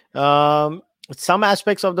 Some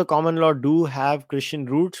aspects of the common law do have Christian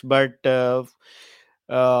roots, but that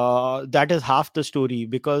is half the story,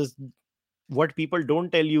 because what people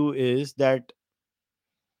don't tell you is that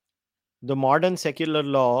the modern secular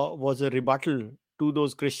law was a rebuttal to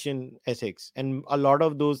those Christian ethics, and a lot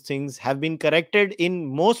of those things have been corrected in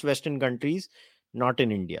most Western countries, not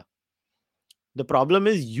in India. The problem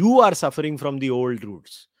is you are suffering from the old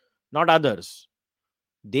roots, not others.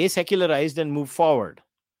 They secularized and moved forward.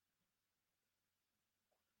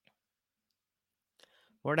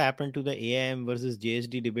 What happened to the AIM versus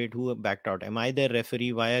JSD debate? Who backed out? Am I their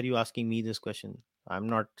referee? Why are you asking me this question? I'm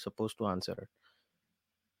not supposed to answer it.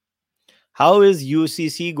 How is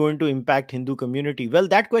UCC going to impact Hindu community? Well,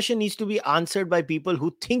 that question needs to be answered by people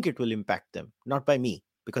who think it will impact them, not by me,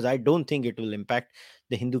 because I don't think it will impact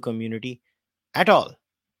the Hindu community at all.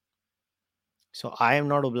 So I am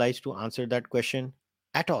not obliged to answer that question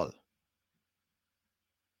at all.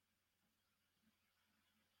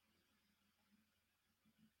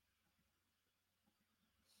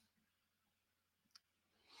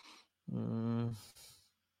 Mm,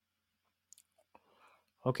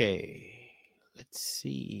 okay, let's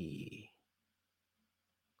see.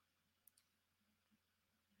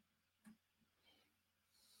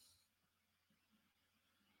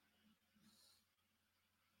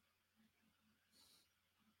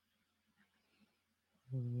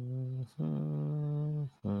 Mhm,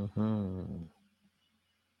 mhm.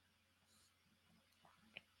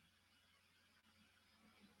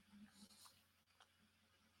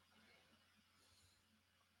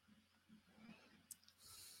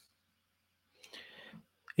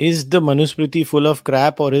 Is the Manusmriti full of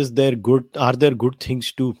crap, or is there good? Are there good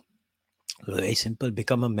things too? Very simple.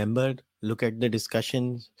 Become a member. Look at the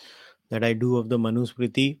discussions that I do of the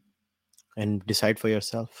Manusmriti and decide for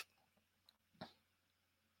yourself.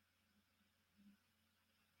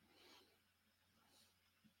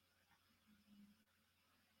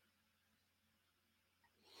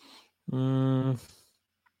 Mm,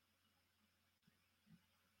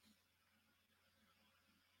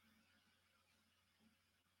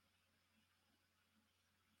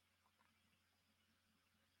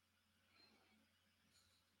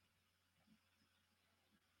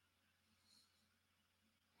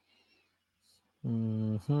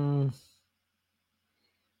 mhm.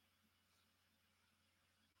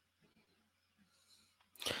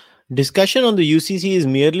 Discussion on the UCC is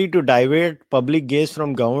merely to divert public gaze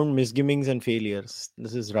from government misgivings and failures.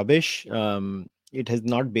 This is rubbish. It has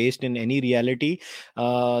not based in any reality.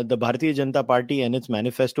 The Bharatiya Janata Party and its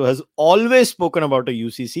manifesto has always spoken about a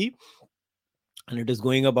UCC, and it is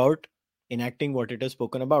going about enacting what it has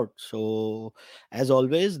spoken about. So, as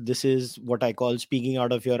always, this is what I call speaking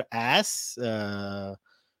out of your ass.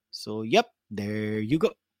 So, yep, there you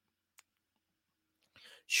go.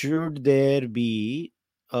 Should there be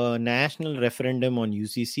a national referendum on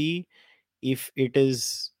UCC? If it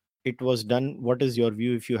was done, what is your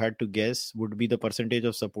view? If you had to guess, would be the percentage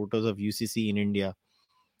of supporters of UCC in India?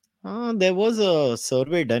 There was a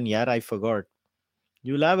survey done. Yeah, I forgot.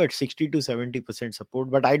 You'll have at 60 to 70% support,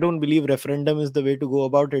 but I don't believe referendum is the way to go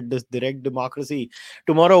about it. This direct democracy.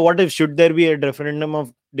 Tomorrow, what if should there be a referendum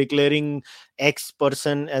of declaring X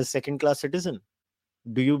person as second class citizen?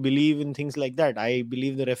 Do you believe in things like that? I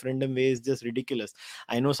believe the referendum way is just ridiculous.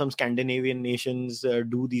 I know some Scandinavian nations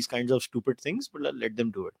do these kinds of stupid things, but let them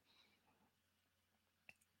do it.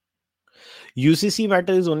 UCC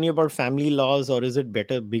matter is only about family laws, or is it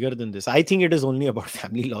bigger than this? I think it is only about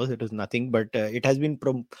family laws. It is nothing, but it has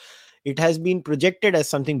been projected as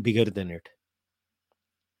something bigger than it.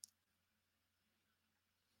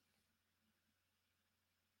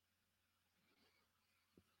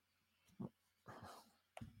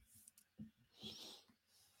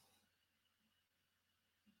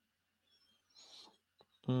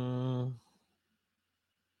 Mm,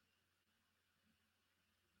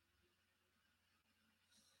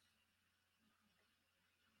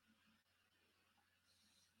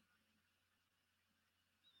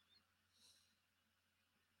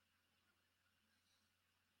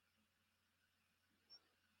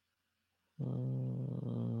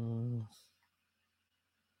 mm,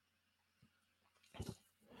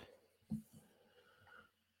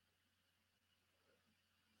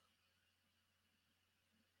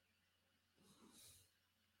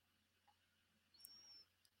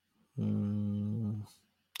 mm.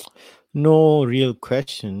 No real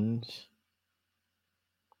questions.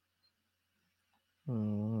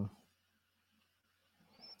 Mm.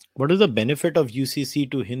 What is the benefit of UCC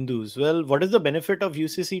to Hindus? Well, what is the benefit of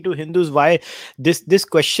UCC to Hindus? Why this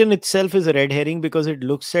question itself is a red herring, because it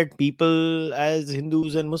looks at people as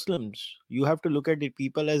Hindus and Muslims. You have to look at it,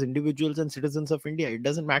 people as individuals and citizens of India. It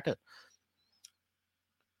doesn't matter.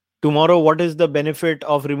 Tomorrow, what is the benefit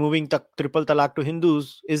of removing triple talaq to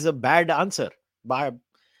Hindus? Is a bad answer.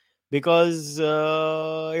 Because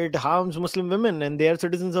it harms Muslim women and they are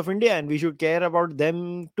citizens of India, and we should care about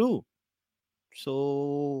them too.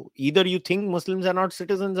 So either you think Muslims are not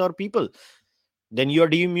citizens or people, then you are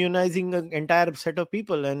dehumanizing an entire set of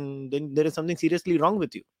people, and then there is something seriously wrong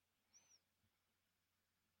with you.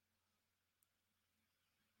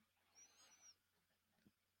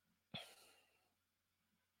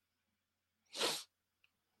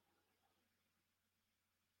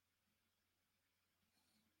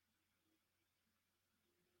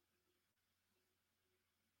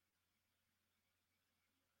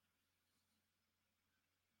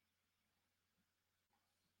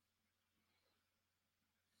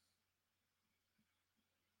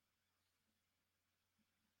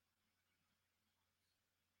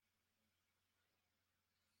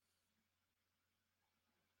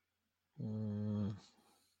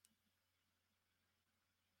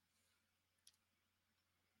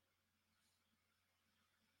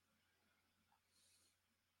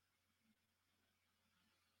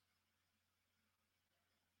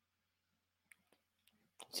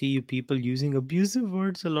 See, you people using abusive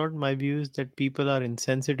words a lot. My view is that people are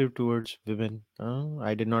insensitive towards women.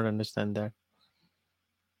 I did not understand that.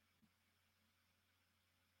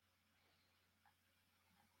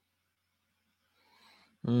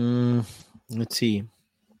 Mm, let's see.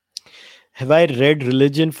 Have I read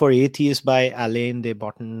Religion for Atheists by Alain de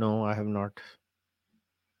Botton? No, I have not.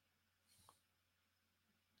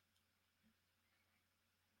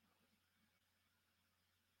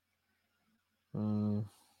 Mm,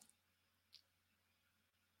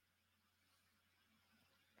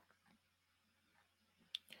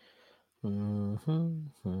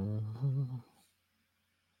 mhm, mhm,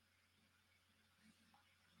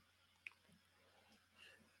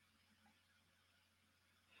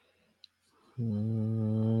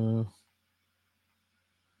 mhm.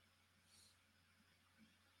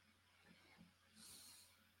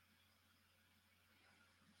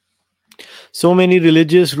 So many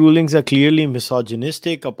religious rulings are clearly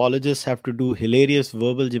misogynistic. Apologists have to do hilarious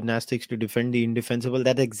verbal gymnastics to defend the indefensible.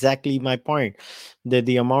 That's exactly my point.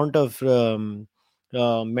 The amount of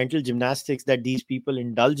mental gymnastics that these people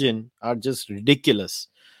indulge in are just ridiculous.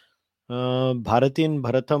 Bharatin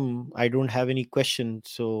Bharatam, I don't have any question,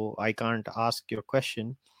 so I can't ask your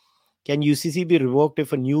question. Can UCC be revoked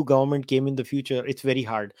if a new government came in the future? It's very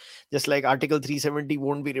hard. Just like Article 370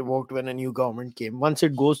 won't be revoked when a new government came. Once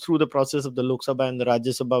it goes through the process of the Lok Sabha and the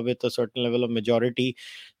Rajya Sabha with a certain level of majority,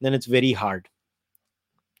 then it's very hard.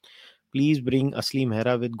 Please bring Asli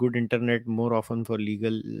Mehra with good internet more often for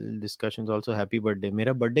legal discussions. Also, happy birthday.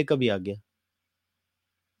 मेरा birthday कभी आ गया?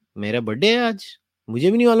 मेरा birthday है आज?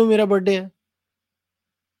 मुझे भी नहीं मालूम मेरा बर्थडे है.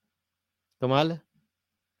 कमाल है.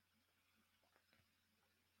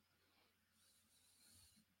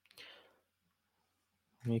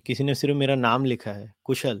 किसी ने सिर्फ मेरा नाम लिखा है,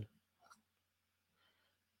 कुशल.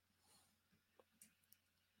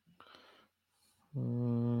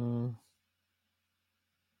 हम्म,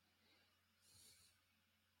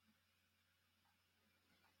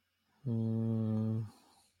 हम्म,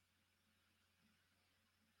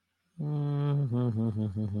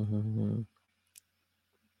 हम्म.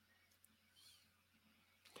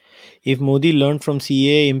 If Modi learned from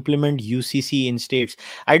CA, implement UCC in states.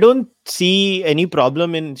 I don't see any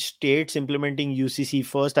problem in states implementing UCC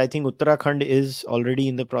first. I think Uttarakhand is already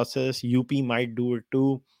in the process. UP might do it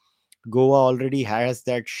too. Goa already has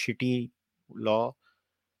that shitty law.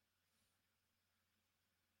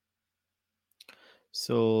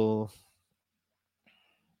 So,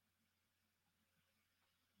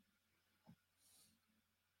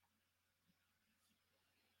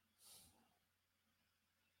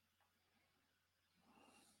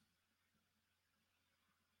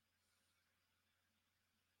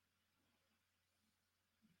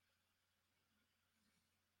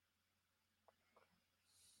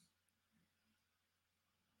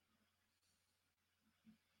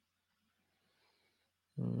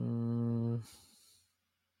 mm,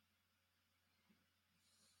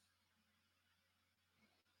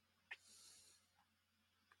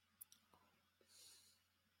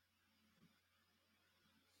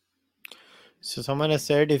 so someone has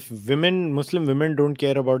said if Muslim women don't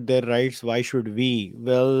care about their rights, why should we?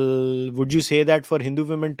 Well, would you say that for Hindu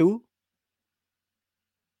women too?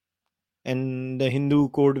 And the Hindu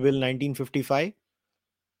Code Bill 1955?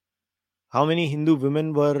 How many Hindu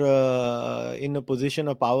women were in a position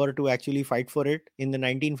of power to actually fight for it in the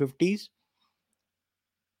 1950s?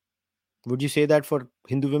 Would you say that for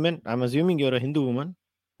Hindu women? I'm assuming you're a Hindu woman.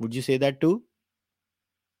 Would you say that too?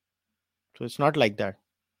 So it's not like that.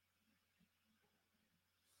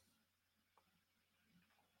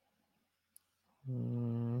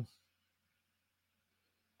 Mm,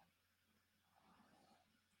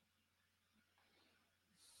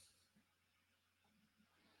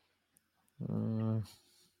 mm.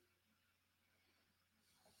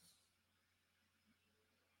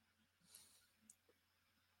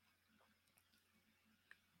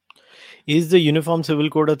 Is the Uniform Civil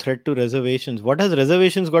Code a threat to reservations? What has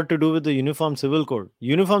reservations got to do with the Uniform Civil Code?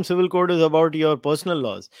 Uniform Civil Code is about your personal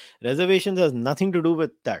laws. Reservations has nothing to do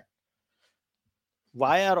with that.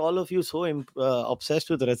 Why are all of you so obsessed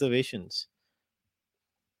with reservations?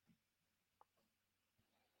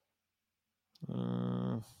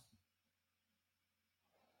 Mm.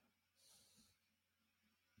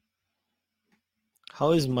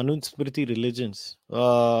 How is Manusmriti religions?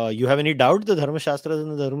 You have any doubt the Dharma Shastras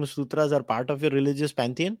and the Dharma Sutras are part of your religious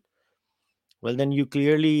pantheon? Well, then you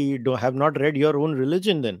clearly have not read your own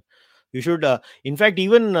religion. Then you should. In fact,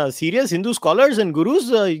 even serious Hindu scholars and gurus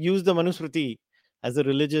use the Manusmriti as a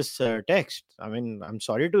religious text. I mean, I'm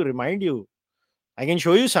sorry to remind you. I can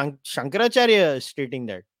show you Shankaracharya stating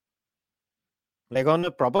that. like on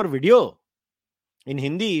a proper video in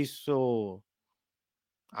Hindi. So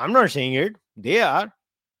I'm not saying it. They are.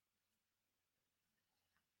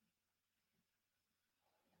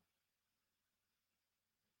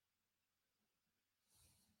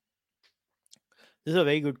 This is a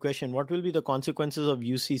very good question. What will be the consequences of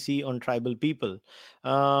UCC on tribal people?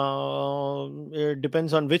 It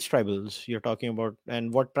depends on which tribals you're talking about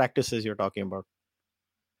and what practices you're talking about.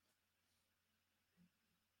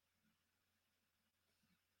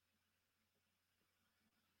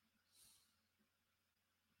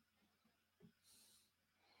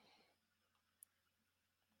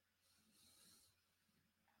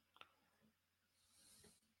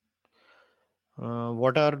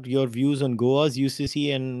 What are your views on Goa's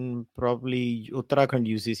UCC and probably Uttarakhand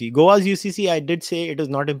UCC? Goa's UCC, I did say it is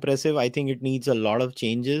not impressive. I think it needs a lot of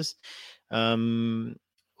changes. Um,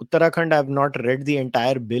 Uttarakhand, I've not read the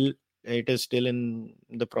entire bill. It is still in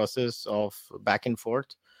the process of back and forth.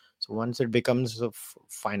 So once it becomes a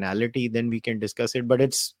finality, then we can discuss it. But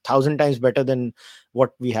it's 1,000 times better than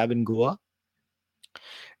what we have in Goa.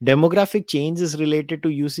 Demographic change is related to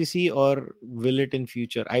UCC or will it in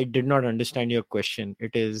future? I did not understand your question.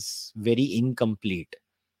 It is very incomplete.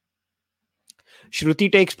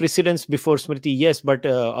 Shruti takes precedence before Smriti. Yes, but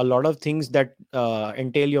a lot of things that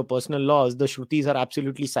entail your personal laws, the Shrutis are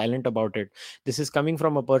absolutely silent about it. This is coming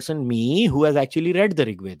from a person, me, who has actually read the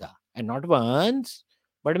Rig Veda, and not once,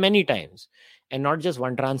 but many times, and not just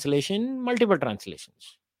one translation, multiple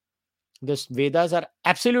translations. The Vedas are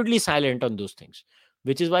absolutely silent on those things,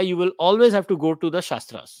 which is why you will always have to go to the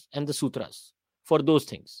Shastras and the Sutras for those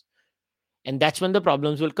things. And that's when the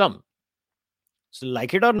problems will come. So,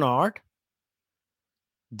 like it or not,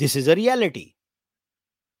 this is a reality.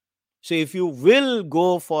 So, if you will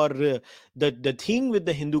go for the thing with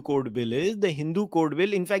the Hindu Code Bill is the Hindu Code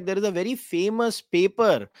Bill. In fact, there is a very famous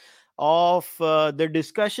paper of the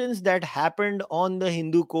discussions that happened on the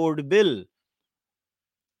Hindu Code Bill.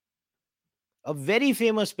 A very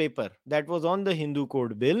famous paper that was on the Hindu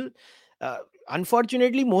Code Bill. Uh,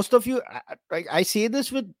 Unfortunately, most of you, I say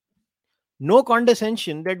this with no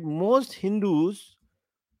condescension, that most Hindus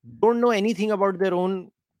don't know anything about their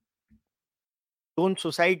own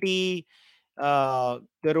society,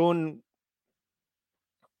 their own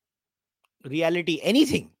reality,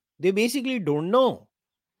 anything. They basically don't know.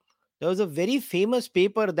 There was a very famous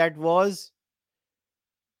paper that was,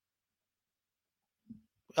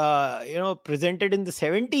 presented in the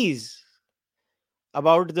 70s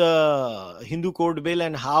about the Hindu Code Bill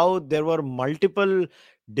and how there were multiple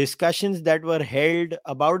discussions that were held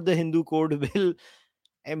about the Hindu Code Bill.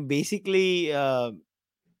 And basically,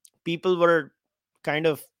 people were kind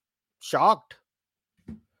of shocked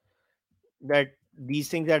that these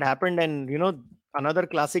things had happened. And, another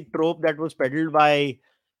classic trope that was peddled by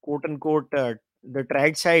quote unquote the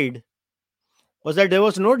trad side was that there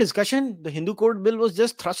was no discussion. The Hindu Code Bill was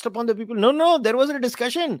just thrust upon the people. No, no, there was a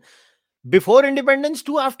discussion before independence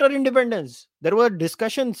to after independence. There were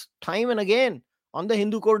discussions time and again on the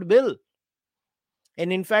Hindu Code Bill.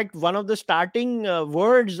 And in fact, one of the starting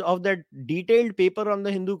words of that detailed paper on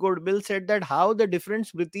the Hindu Code Bill said that how the different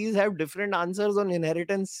smritis have different answers on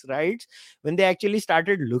inheritance rights. When they actually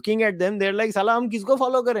started looking at them, they're like, साला हम किसको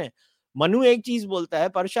follow करें? मनु एक चीज बोलता है,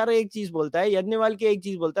 परशारा एक चीज बोलता है, यज्ञवाल के एक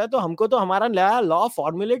चीज बोलता है, तो हमको तो हमारा लॉ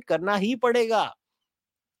फॉर्मुलेट करना ही पड़ेगा.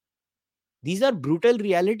 These are brutal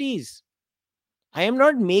realities. I am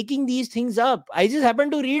not making these things up. I just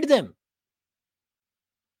happen to read them.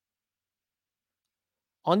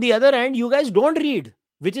 On the other hand, you guys don't read,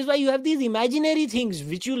 which is why you have these imaginary things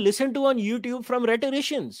which you listen to on YouTube from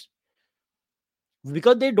rhetoricians,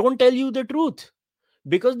 because they don't tell you the truth,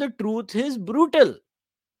 because the truth is brutal.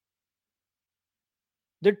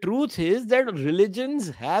 The truth is that religions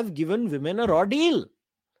have given women a raw deal.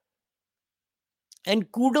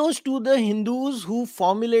 And kudos to the Hindus who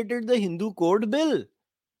formulated the Hindu Code Bill.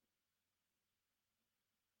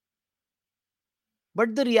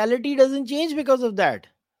 But the reality doesn't change because of that.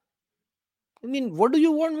 I mean, what do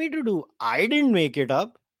you want me to do? I didn't make it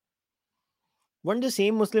up. Weren't the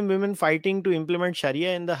same Muslim women fighting to implement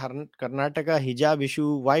Sharia in the Karnataka hijab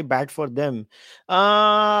issue? Why bad for them?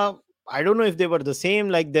 I don't know if they were the same.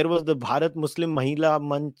 Like there was the Bharat Muslim Mahila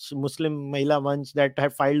Manch that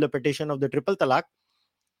had filed a petition of the triple talaq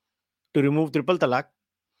to remove triple talaq.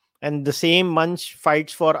 And the same Manch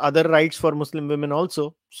fights for other rights for Muslim women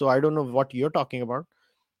also. So I don't know what you're talking about.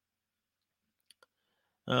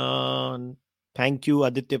 Thank you,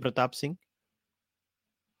 Aditya Pratap Singh.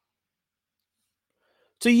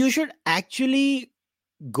 So you should actually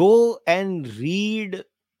go and read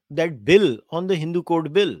that bill on the Hindu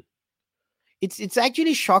Code Bill. It's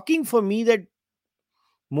actually shocking for me that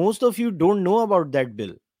Most of you don't know about that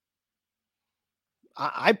bill.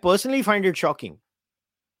 I personally find it shocking.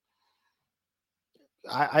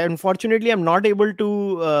 I unfortunately am not able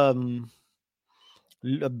to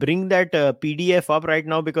bring that PDF up right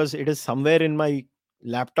now because it is somewhere in my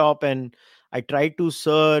laptop, and I tried to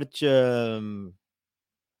search, but I'm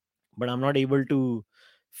not able to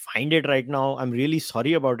find it right now. I'm really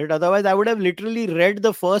sorry about it. Otherwise, I would have literally read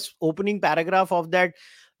the first opening paragraph of that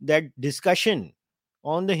discussion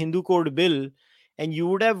on the Hindu Code bill, and you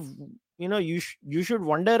would have, you should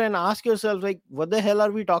wonder and ask yourself, like, what the hell are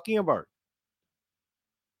we talking about?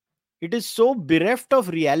 It is so bereft of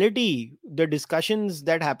reality, the discussions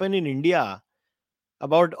that happen in India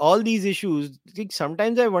about all these issues. Like,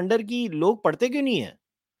 sometimes I wonder कि लोग पढ़ते क्यों नहीं है?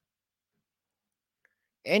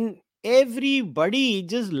 And everybody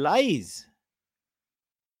just lies.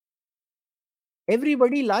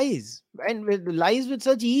 Everybody lies, and lies with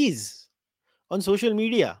such ease on social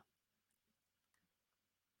media.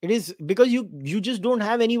 It is because you just don't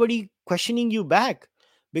have anybody questioning you back,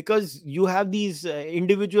 because you have these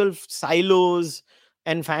individual silos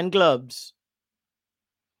and fan clubs,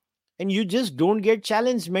 and you just don't get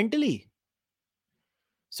challenged mentally.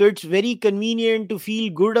 So it's very convenient to feel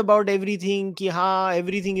good about everything. Ki, ha,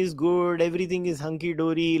 everything is good, everything is hunky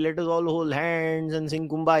dory. Let us all hold hands and sing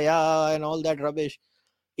kumbaya and all that rubbish.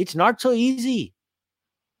 It's not so easy.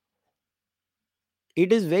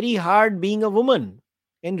 It is very hard being a woman,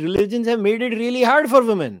 and religions have made it really hard for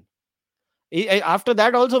women. After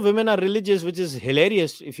that, also women are religious, which is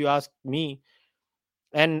hilarious if you ask me.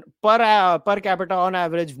 And per capita, on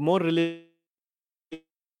average, more religious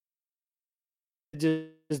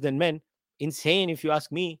than men. Insane if you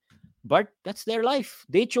ask me. But that's their life.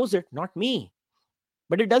 They chose it, not me.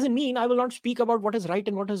 But it doesn't mean I will not speak about what is right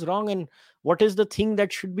and what is wrong and what is the thing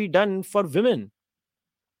that should be done for women.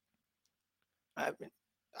 I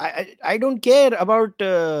I don't care about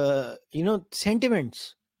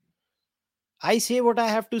sentiments. I say what I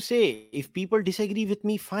have to say. If people disagree with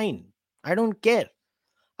me, fine. I don't care.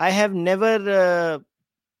 I have never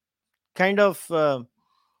kind of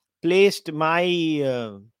placed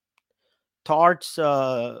my thoughts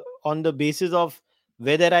on the basis of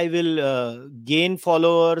whether I will gain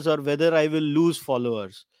followers or whether I will lose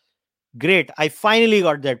followers. Great. I finally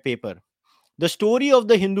got that paper. The Story of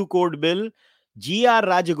the Hindu Code Bill, G.R.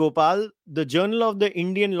 Rajagopal, The Journal of the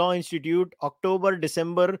Indian Law Institute, October,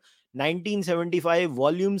 December 1975,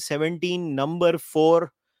 Volume 17, Number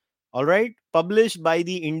 4. All right. Published by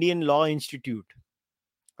the Indian Law Institute.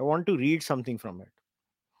 I want to read something from it.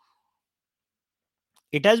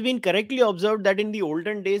 It has been correctly observed that in the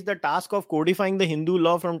olden days, the task of codifying the Hindu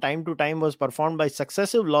law from time to time was performed by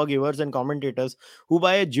successive lawgivers and commentators who,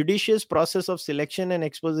 by a judicious process of selection and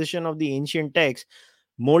exposition of the ancient texts,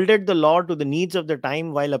 molded the law to the needs of the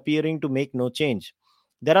time while appearing to make no change.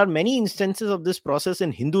 There are many instances of this process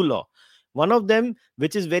in Hindu law. One of them,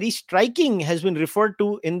 which is very striking, has been referred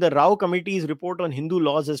to in the Rao Committee's report on Hindu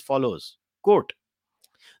laws as follows. Quote,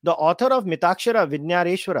 the author of Mitakshara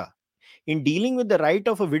Vidyareshwara, in dealing with the right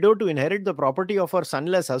of a widow to inherit the property of her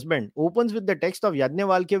sonless husband, opens with the text of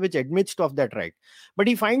Yajnavalkya which admits of that right. But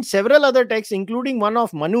he finds several other texts, including one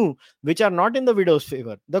of Manu, which are not in the widow's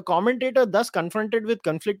favor. The commentator, thus confronted with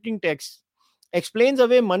conflicting texts, explains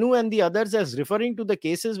away Manu and the others as referring to the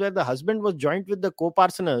cases where the husband was joint with the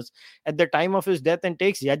co-parceners at the time of his death, and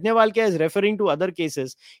takes Yajnavalkya as referring to other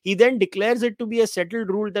cases. He then declares it to be a settled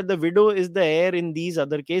rule that the widow is the heir in these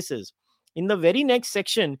other cases. In the very next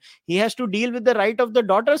section, he has to deal with the right of the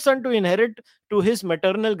daughter's son to inherit to his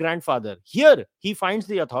maternal grandfather. Here, he finds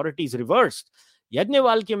the authorities reversed.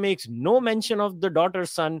 Yajnavalkya makes no mention of the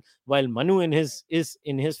daughter's son, while Manu is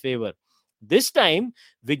in his favor. This time,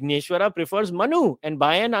 Vigneshwara prefers Manu, and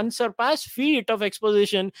by an unsurpassed feat of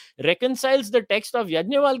exposition, reconciles the text of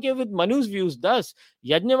Yajnavalkya with Manu's views. Thus,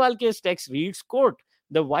 Yajnavalkya's text reads, quote,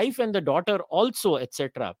 the wife and the daughter also,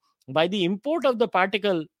 etc. By the import of the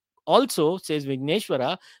particle also, says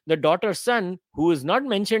Vigneshwara, the daughter's son, who is not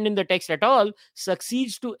mentioned in the text at all,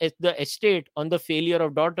 succeeds to the estate on the failure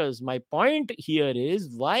of daughters. My point here is,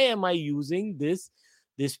 why am I using this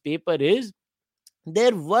paper is,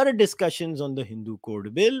 there were discussions on the Hindu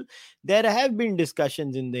Code Bill. There have been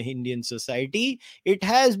discussions in the Indian society. It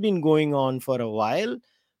has been going on for a while.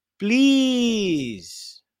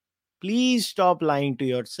 Please, please stop lying to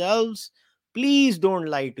yourselves. Please don't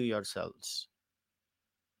lie to yourselves.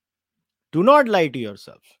 Do not lie to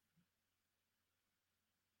yourself.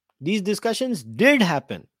 These discussions did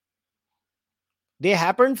happen. They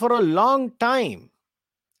happened for a long time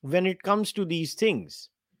when it comes to these things.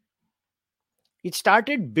 It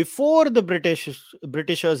started before the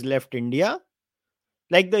Britishers left India.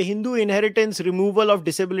 Like the Hindu Inheritance Removal of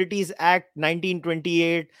Disabilities Act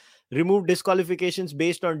 1928 removed disqualifications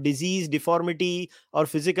based on disease, deformity, or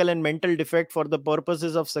physical and mental defect for the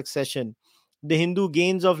purposes of succession. The Hindu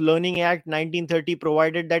Gains of Learning Act 1930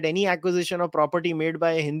 provided that any acquisition of property made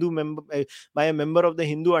by a by a member of the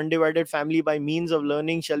Hindu undivided family by means of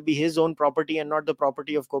learning shall be his own property and not the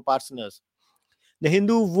property of co-partners. The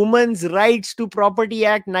Hindu Women's Rights to Property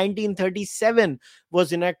Act 1937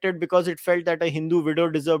 was enacted because it felt that a Hindu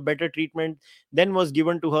widow deserved better treatment than was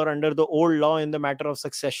given to her under the old law in the matter of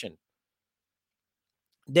succession.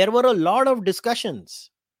 There were a lot of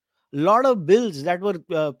discussions, lot of bills that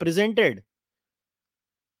were presented.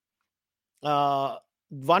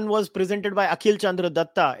 One was presented by Akhil Chandra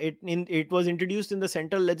Datta. It was introduced in the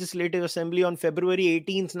Central Legislative Assembly on February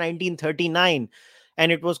 18th, 1939,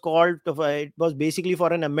 and it was called. It was basically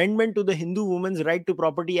for an amendment to the Hindu Women's Right to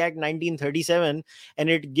Property Act 1937, and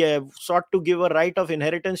it sought to give a right of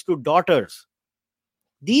inheritance to daughters.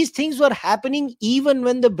 These things were happening even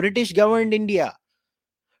when the British governed India.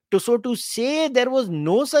 To say there was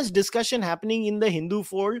no such discussion happening in the Hindu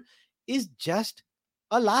fold is just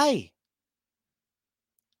a lie.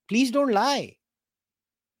 Please don't lie.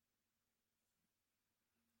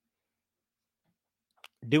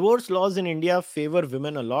 Divorce laws in India favor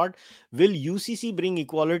women a lot. Will UCC bring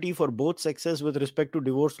equality for both sexes with respect to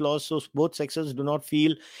divorce laws so both sexes do not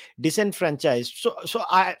feel disenfranchised?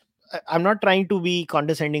 I'm not trying to be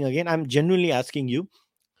condescending again. I'm genuinely asking you.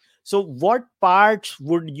 So, what parts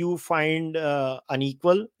would you find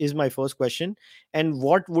unequal? Is my first question, and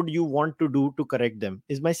what would you want to do to correct them?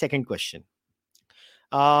 Is my second question.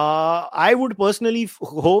 I would personally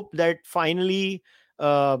hope that finally.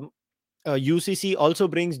 UCC also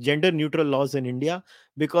brings gender neutral laws in India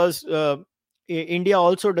because India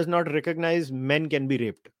also does not recognize men can be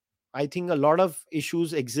raped. I think a lot of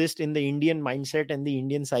issues exist in the Indian mindset and the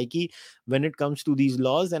Indian psyche when it comes to these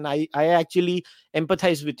laws. And I actually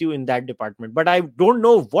empathize with you in that department. But I don't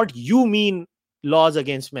know what you mean laws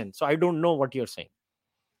against men. So I don't know what you're saying.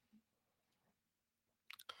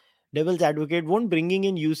 Devil's advocate, won't bringing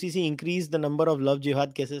in UCC increase the number of love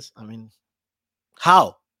jihad cases? I mean,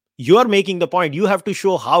 how? You are making the point. You have to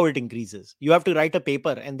show how it increases. You have to write a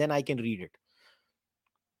paper and then I can read it.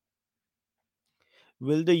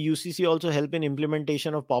 Will the UCC also help in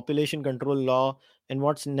implementation of population control law? And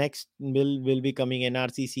what's next will be coming?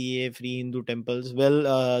 NRC, CA, free Hindu temples?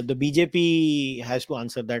 Well, the BJP has to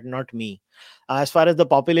answer that, not me. As far as the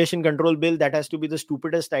population control bill, that has to be the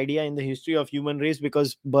stupidest idea in the history of human race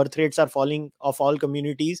because birth rates are falling of all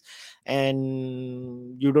communities,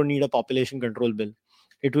 and you don't need a population control bill.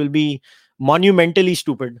 It will be monumentally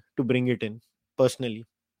stupid to bring it in. Personally,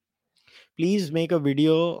 please make a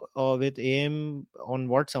video with AM on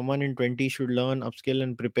what someone in 20 should learn, upskill,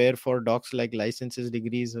 and prepare for docs like licenses,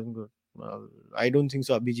 degrees. I don't think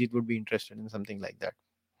so. Abhijit would be interested in something like that.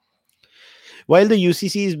 While the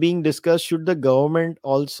UCC is being discussed, should the government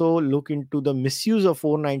also look into the misuse of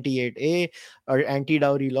 498A or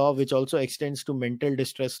anti-dowry law, which also extends to mental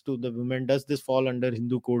distress to the women? Does this fall under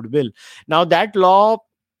Hindu Code Bill? Now, that law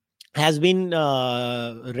has been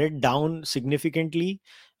read down significantly.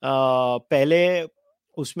 पहले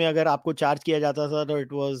उसमें अगर आपको charge किया जाता था तो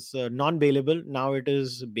it was non-bailable. Now it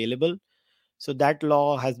is bailable. So that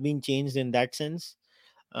law has been changed in that sense.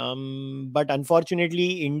 But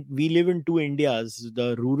unfortunately, we live in two Indias.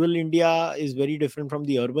 The rural India is very different from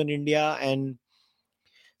the urban India, and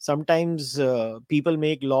sometimes people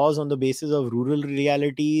make laws on the basis of rural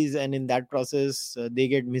realities, and in that process, they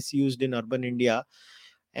get misused in urban India.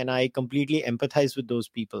 And I completely empathize with those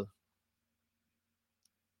people.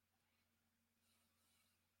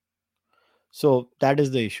 So that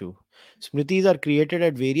is the issue. Smritis are created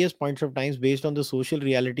at various points of times based on the social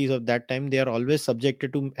realities of that time. They are always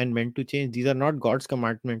subjected to and meant to change. These are not God's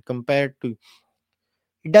commandment compared to.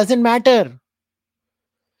 It doesn't matter.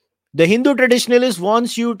 The Hindu traditionalist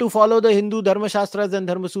wants you to follow the Hindu Dharma Shastras and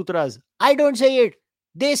Dharma Sutras. I don't say it.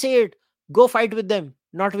 They say it. Go fight with them,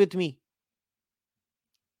 not with me.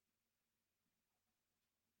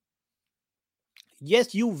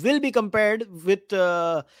 Yes, you will be compared with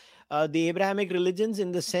the Abrahamic religions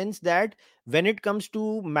in the sense that when it comes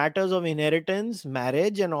to matters of inheritance,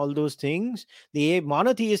 marriage, and all those things, the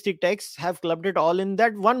monotheistic texts have clubbed it all in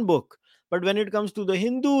that one book. But when it comes to the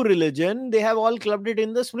Hindu religion, they have all clubbed it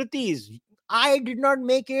in the Smritis. I did not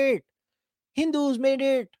make it. Hindus made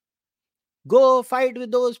it. Go fight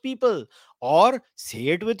with those people. Or say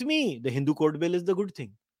it with me. The Hindu code bill is the good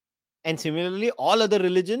thing. And similarly, all other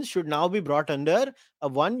religions should now be brought under a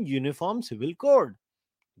one uniform civil code.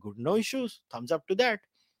 Good, no issues. Thumbs up to that.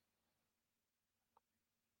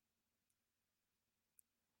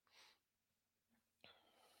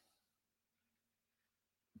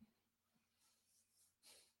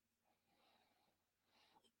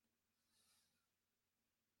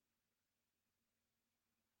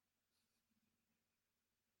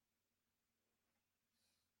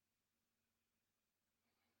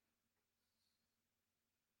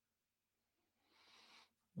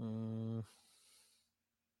 Mm,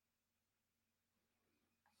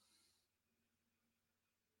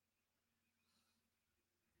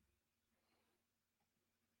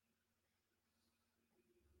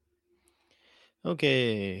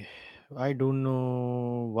 okay. I don't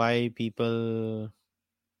know why people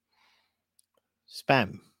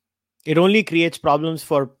spam. It only creates problems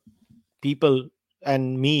for people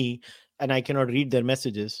and me, and I cannot read their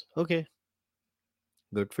messages. Okay,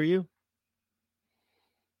 good for you.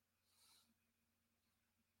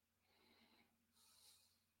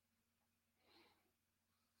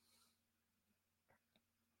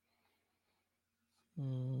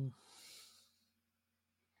 Mm,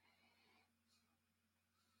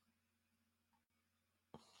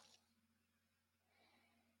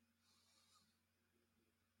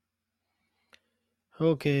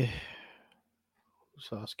 okay, who's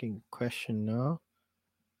asking question now?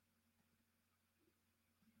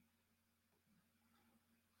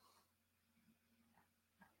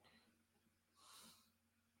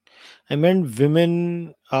 I meant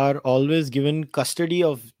women are always given custody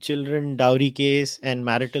of children, dowry case, and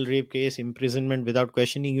marital rape case, imprisonment without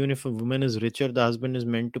questioning. Even if a woman is richer, the husband is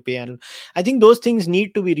meant to pay. And I think those things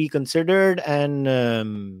need to be reconsidered and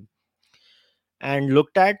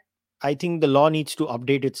looked at. I think the law needs to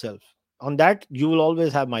update itself. On that, you will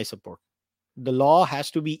always have my support. The law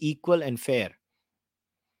has to be equal and fair.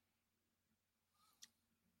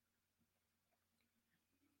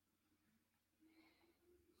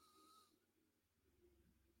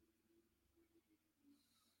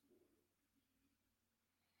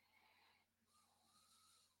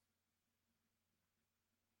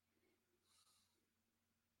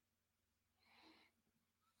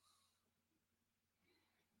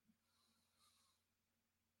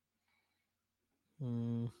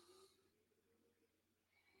 Mm,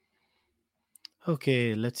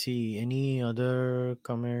 okay, let's see. Any other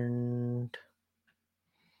comment?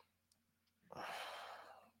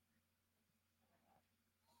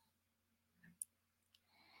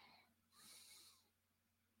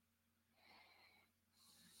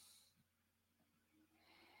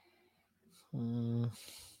 Mm,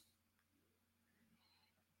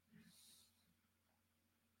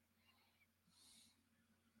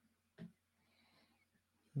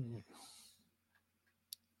 mm,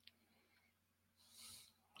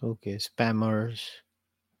 okay, spammers.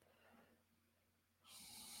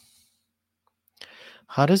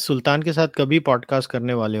 Haris सुल्तान के साथ कभी podcast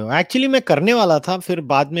करने वाले हो? Actually मैं करने वाला था, फिर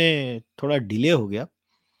बाद में थोड़ा डिले हो गया।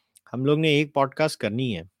 हम लोग ने एक पॉडकास्ट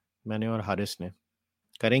करनी है, मैंने और हारिस ने।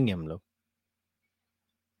 करेंगे हम लोग,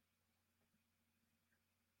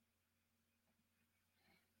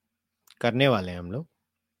 करने वाले हैं हम लोग,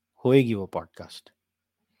 होएगी वो पॉडकास्ट।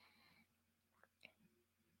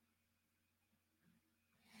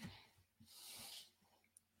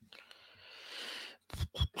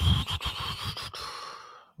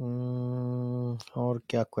 और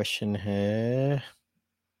क्या क्वेश्चन है?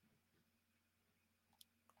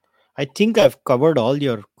 I think I have covered all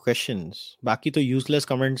your questions. बाकी तो यूजलेस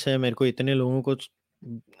कमेंट्स हैं। मेरे को इतने लोगों को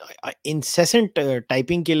इंसेसेंट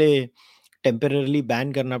टाइपिंग के लिए टेम्पररली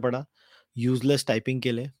बैन करना पड़ा, यूजलेस टाइपिंग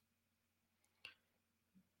के लिए।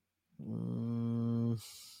 Hmm,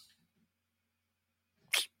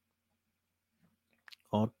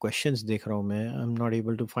 और क्वेश्चंस देख रहा हूँ मैं। I am not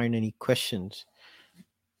able to find any questions.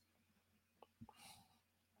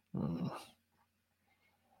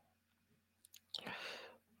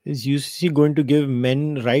 Is UCC going to give men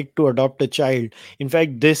right to adopt a child? In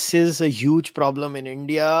fact, this is a huge problem in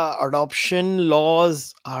India. Adoption laws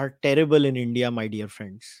are terrible in India, my dear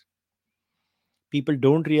friends. People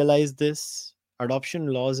don't realize this. Adoption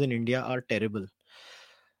laws in India are terrible.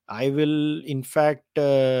 I will, in fact,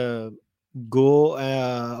 go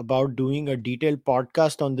about doing a detailed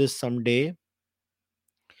podcast on this someday.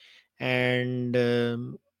 And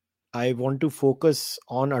I want to focus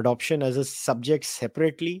on adoption as a subject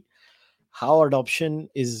separately, how adoption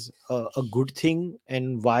is a good thing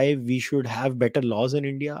and why we should have better laws in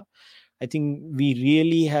India. I think we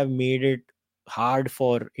really have made it hard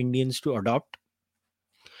for Indians to adopt.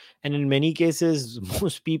 And in many cases,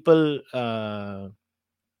 most people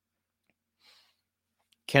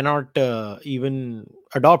cannot even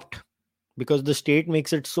adopt because the state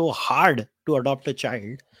makes it so hard to adopt a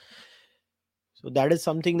child. So that is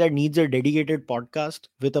something that needs a dedicated podcast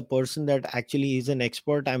with a person that actually is an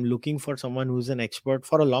expert. I'm looking for someone who's an expert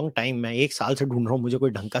for a long time. मैं एक साल से ढूंढ रहा हूँ, मुझे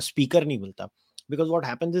कोई ढंग का speaker नहीं मिलता. Because what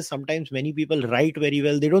happens is sometimes many people write very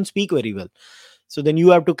well, they don't speak very well. So then you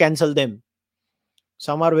have to cancel them.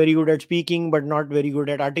 Some are very good at speaking, but not very good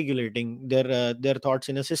at articulating their thoughts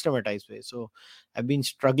in a systematized way. So I've been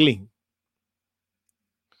struggling.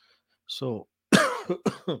 So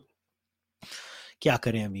क्या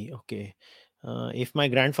करें अभी? Okay. If my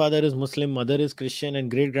grandfather is Muslim, mother is Christian,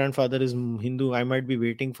 and great grandfather is Hindu, I might be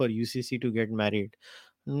waiting for UCC to get married.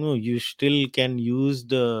 No, you still can use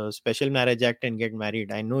the Special Marriage Act and get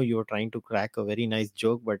married. I know you're trying to crack a very nice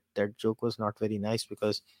joke, but that joke was not very nice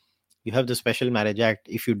because you have the Special Marriage Act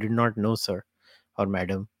if you did not know, sir or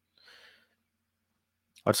madam,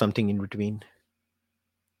 or something in between.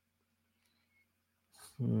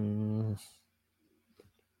 Hmm,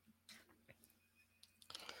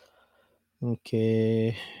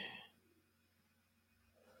 okay.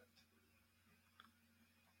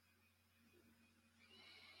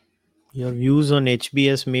 Your views on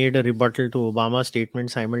HBS made a rebuttal to Obama's statement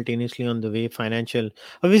simultaneously on the way financial.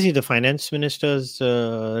 Obviously, the finance minister's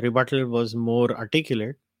rebuttal was more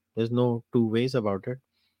articulate. There's no two ways about it.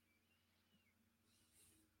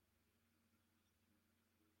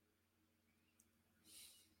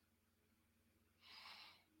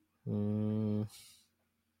 Mm,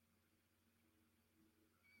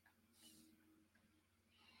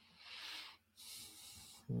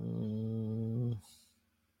 mm,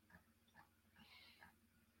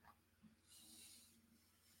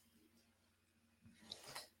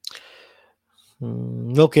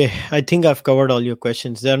 okay, I think I've covered all your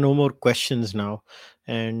questions. There are no more questions now,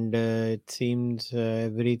 and it seems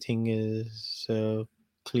everything is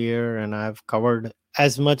clear, and I've covered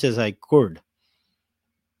as much as I could.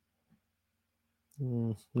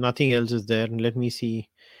 Nothing else is there. Let me see.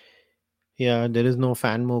 Yeah, there is no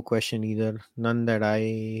Fanmo question either. None that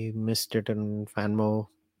I missed it in Fanmo.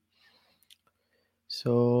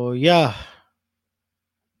 So yeah,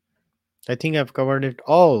 I think I've covered it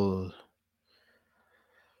all.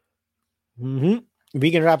 hmm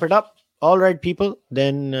We can wrap it up. All right, people.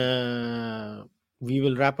 Then we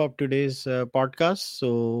will wrap up today's podcast.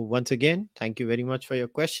 So once again, thank you very much for your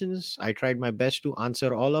questions. I tried my best to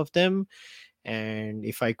answer all of them, and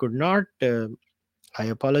if I could not, I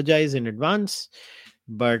apologize in advance.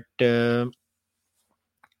 But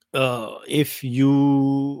if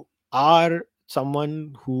you are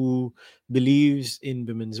someone who believes in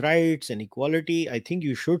women's rights and equality, I think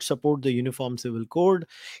you should support the Uniform Civil Code.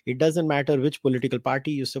 It doesn't matter which political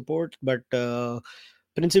party you support, but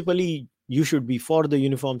principally, you should be for the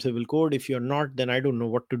Uniform Civil Code. If you're not, then I don't know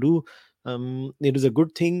what to do. It is a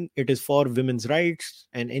good thing. It is for women's rights,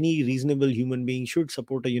 and any reasonable human being should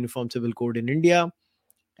support a Uniform Civil Code in India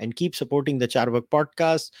and keep supporting the Charvak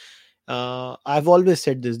podcast. I've always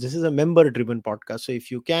said this. This is a member driven podcast. So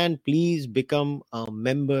if you can, please become a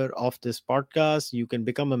member of this podcast. You can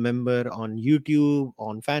become a member on YouTube,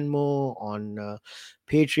 on Fanmo, on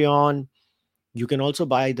Patreon. You can also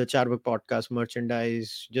buy the Charvak podcast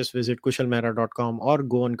merchandise. Just visit kushalmehra.com or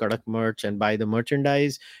go on Kadak Merch and buy the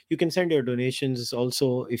merchandise. You can send your donations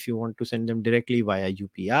also if you want to send them directly via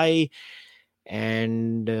UPI.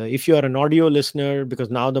 And if you are an audio listener, because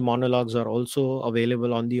now the monologues are also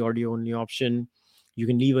available on the audio only option, you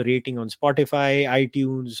can leave a rating on Spotify,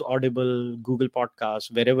 iTunes, Audible, Google Podcasts,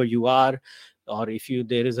 wherever you are. Or if you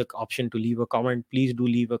there is an option to leave a comment, please do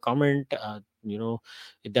leave a comment.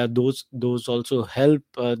 That those also help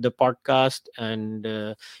the podcast,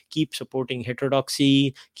 and keep supporting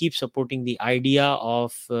heterodoxy, keep supporting the idea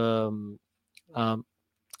of um,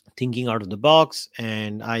 thinking out of the box.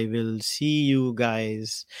 And I will see you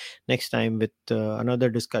guys next time with another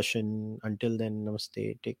discussion. Until then,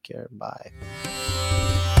 namaste, take care, bye.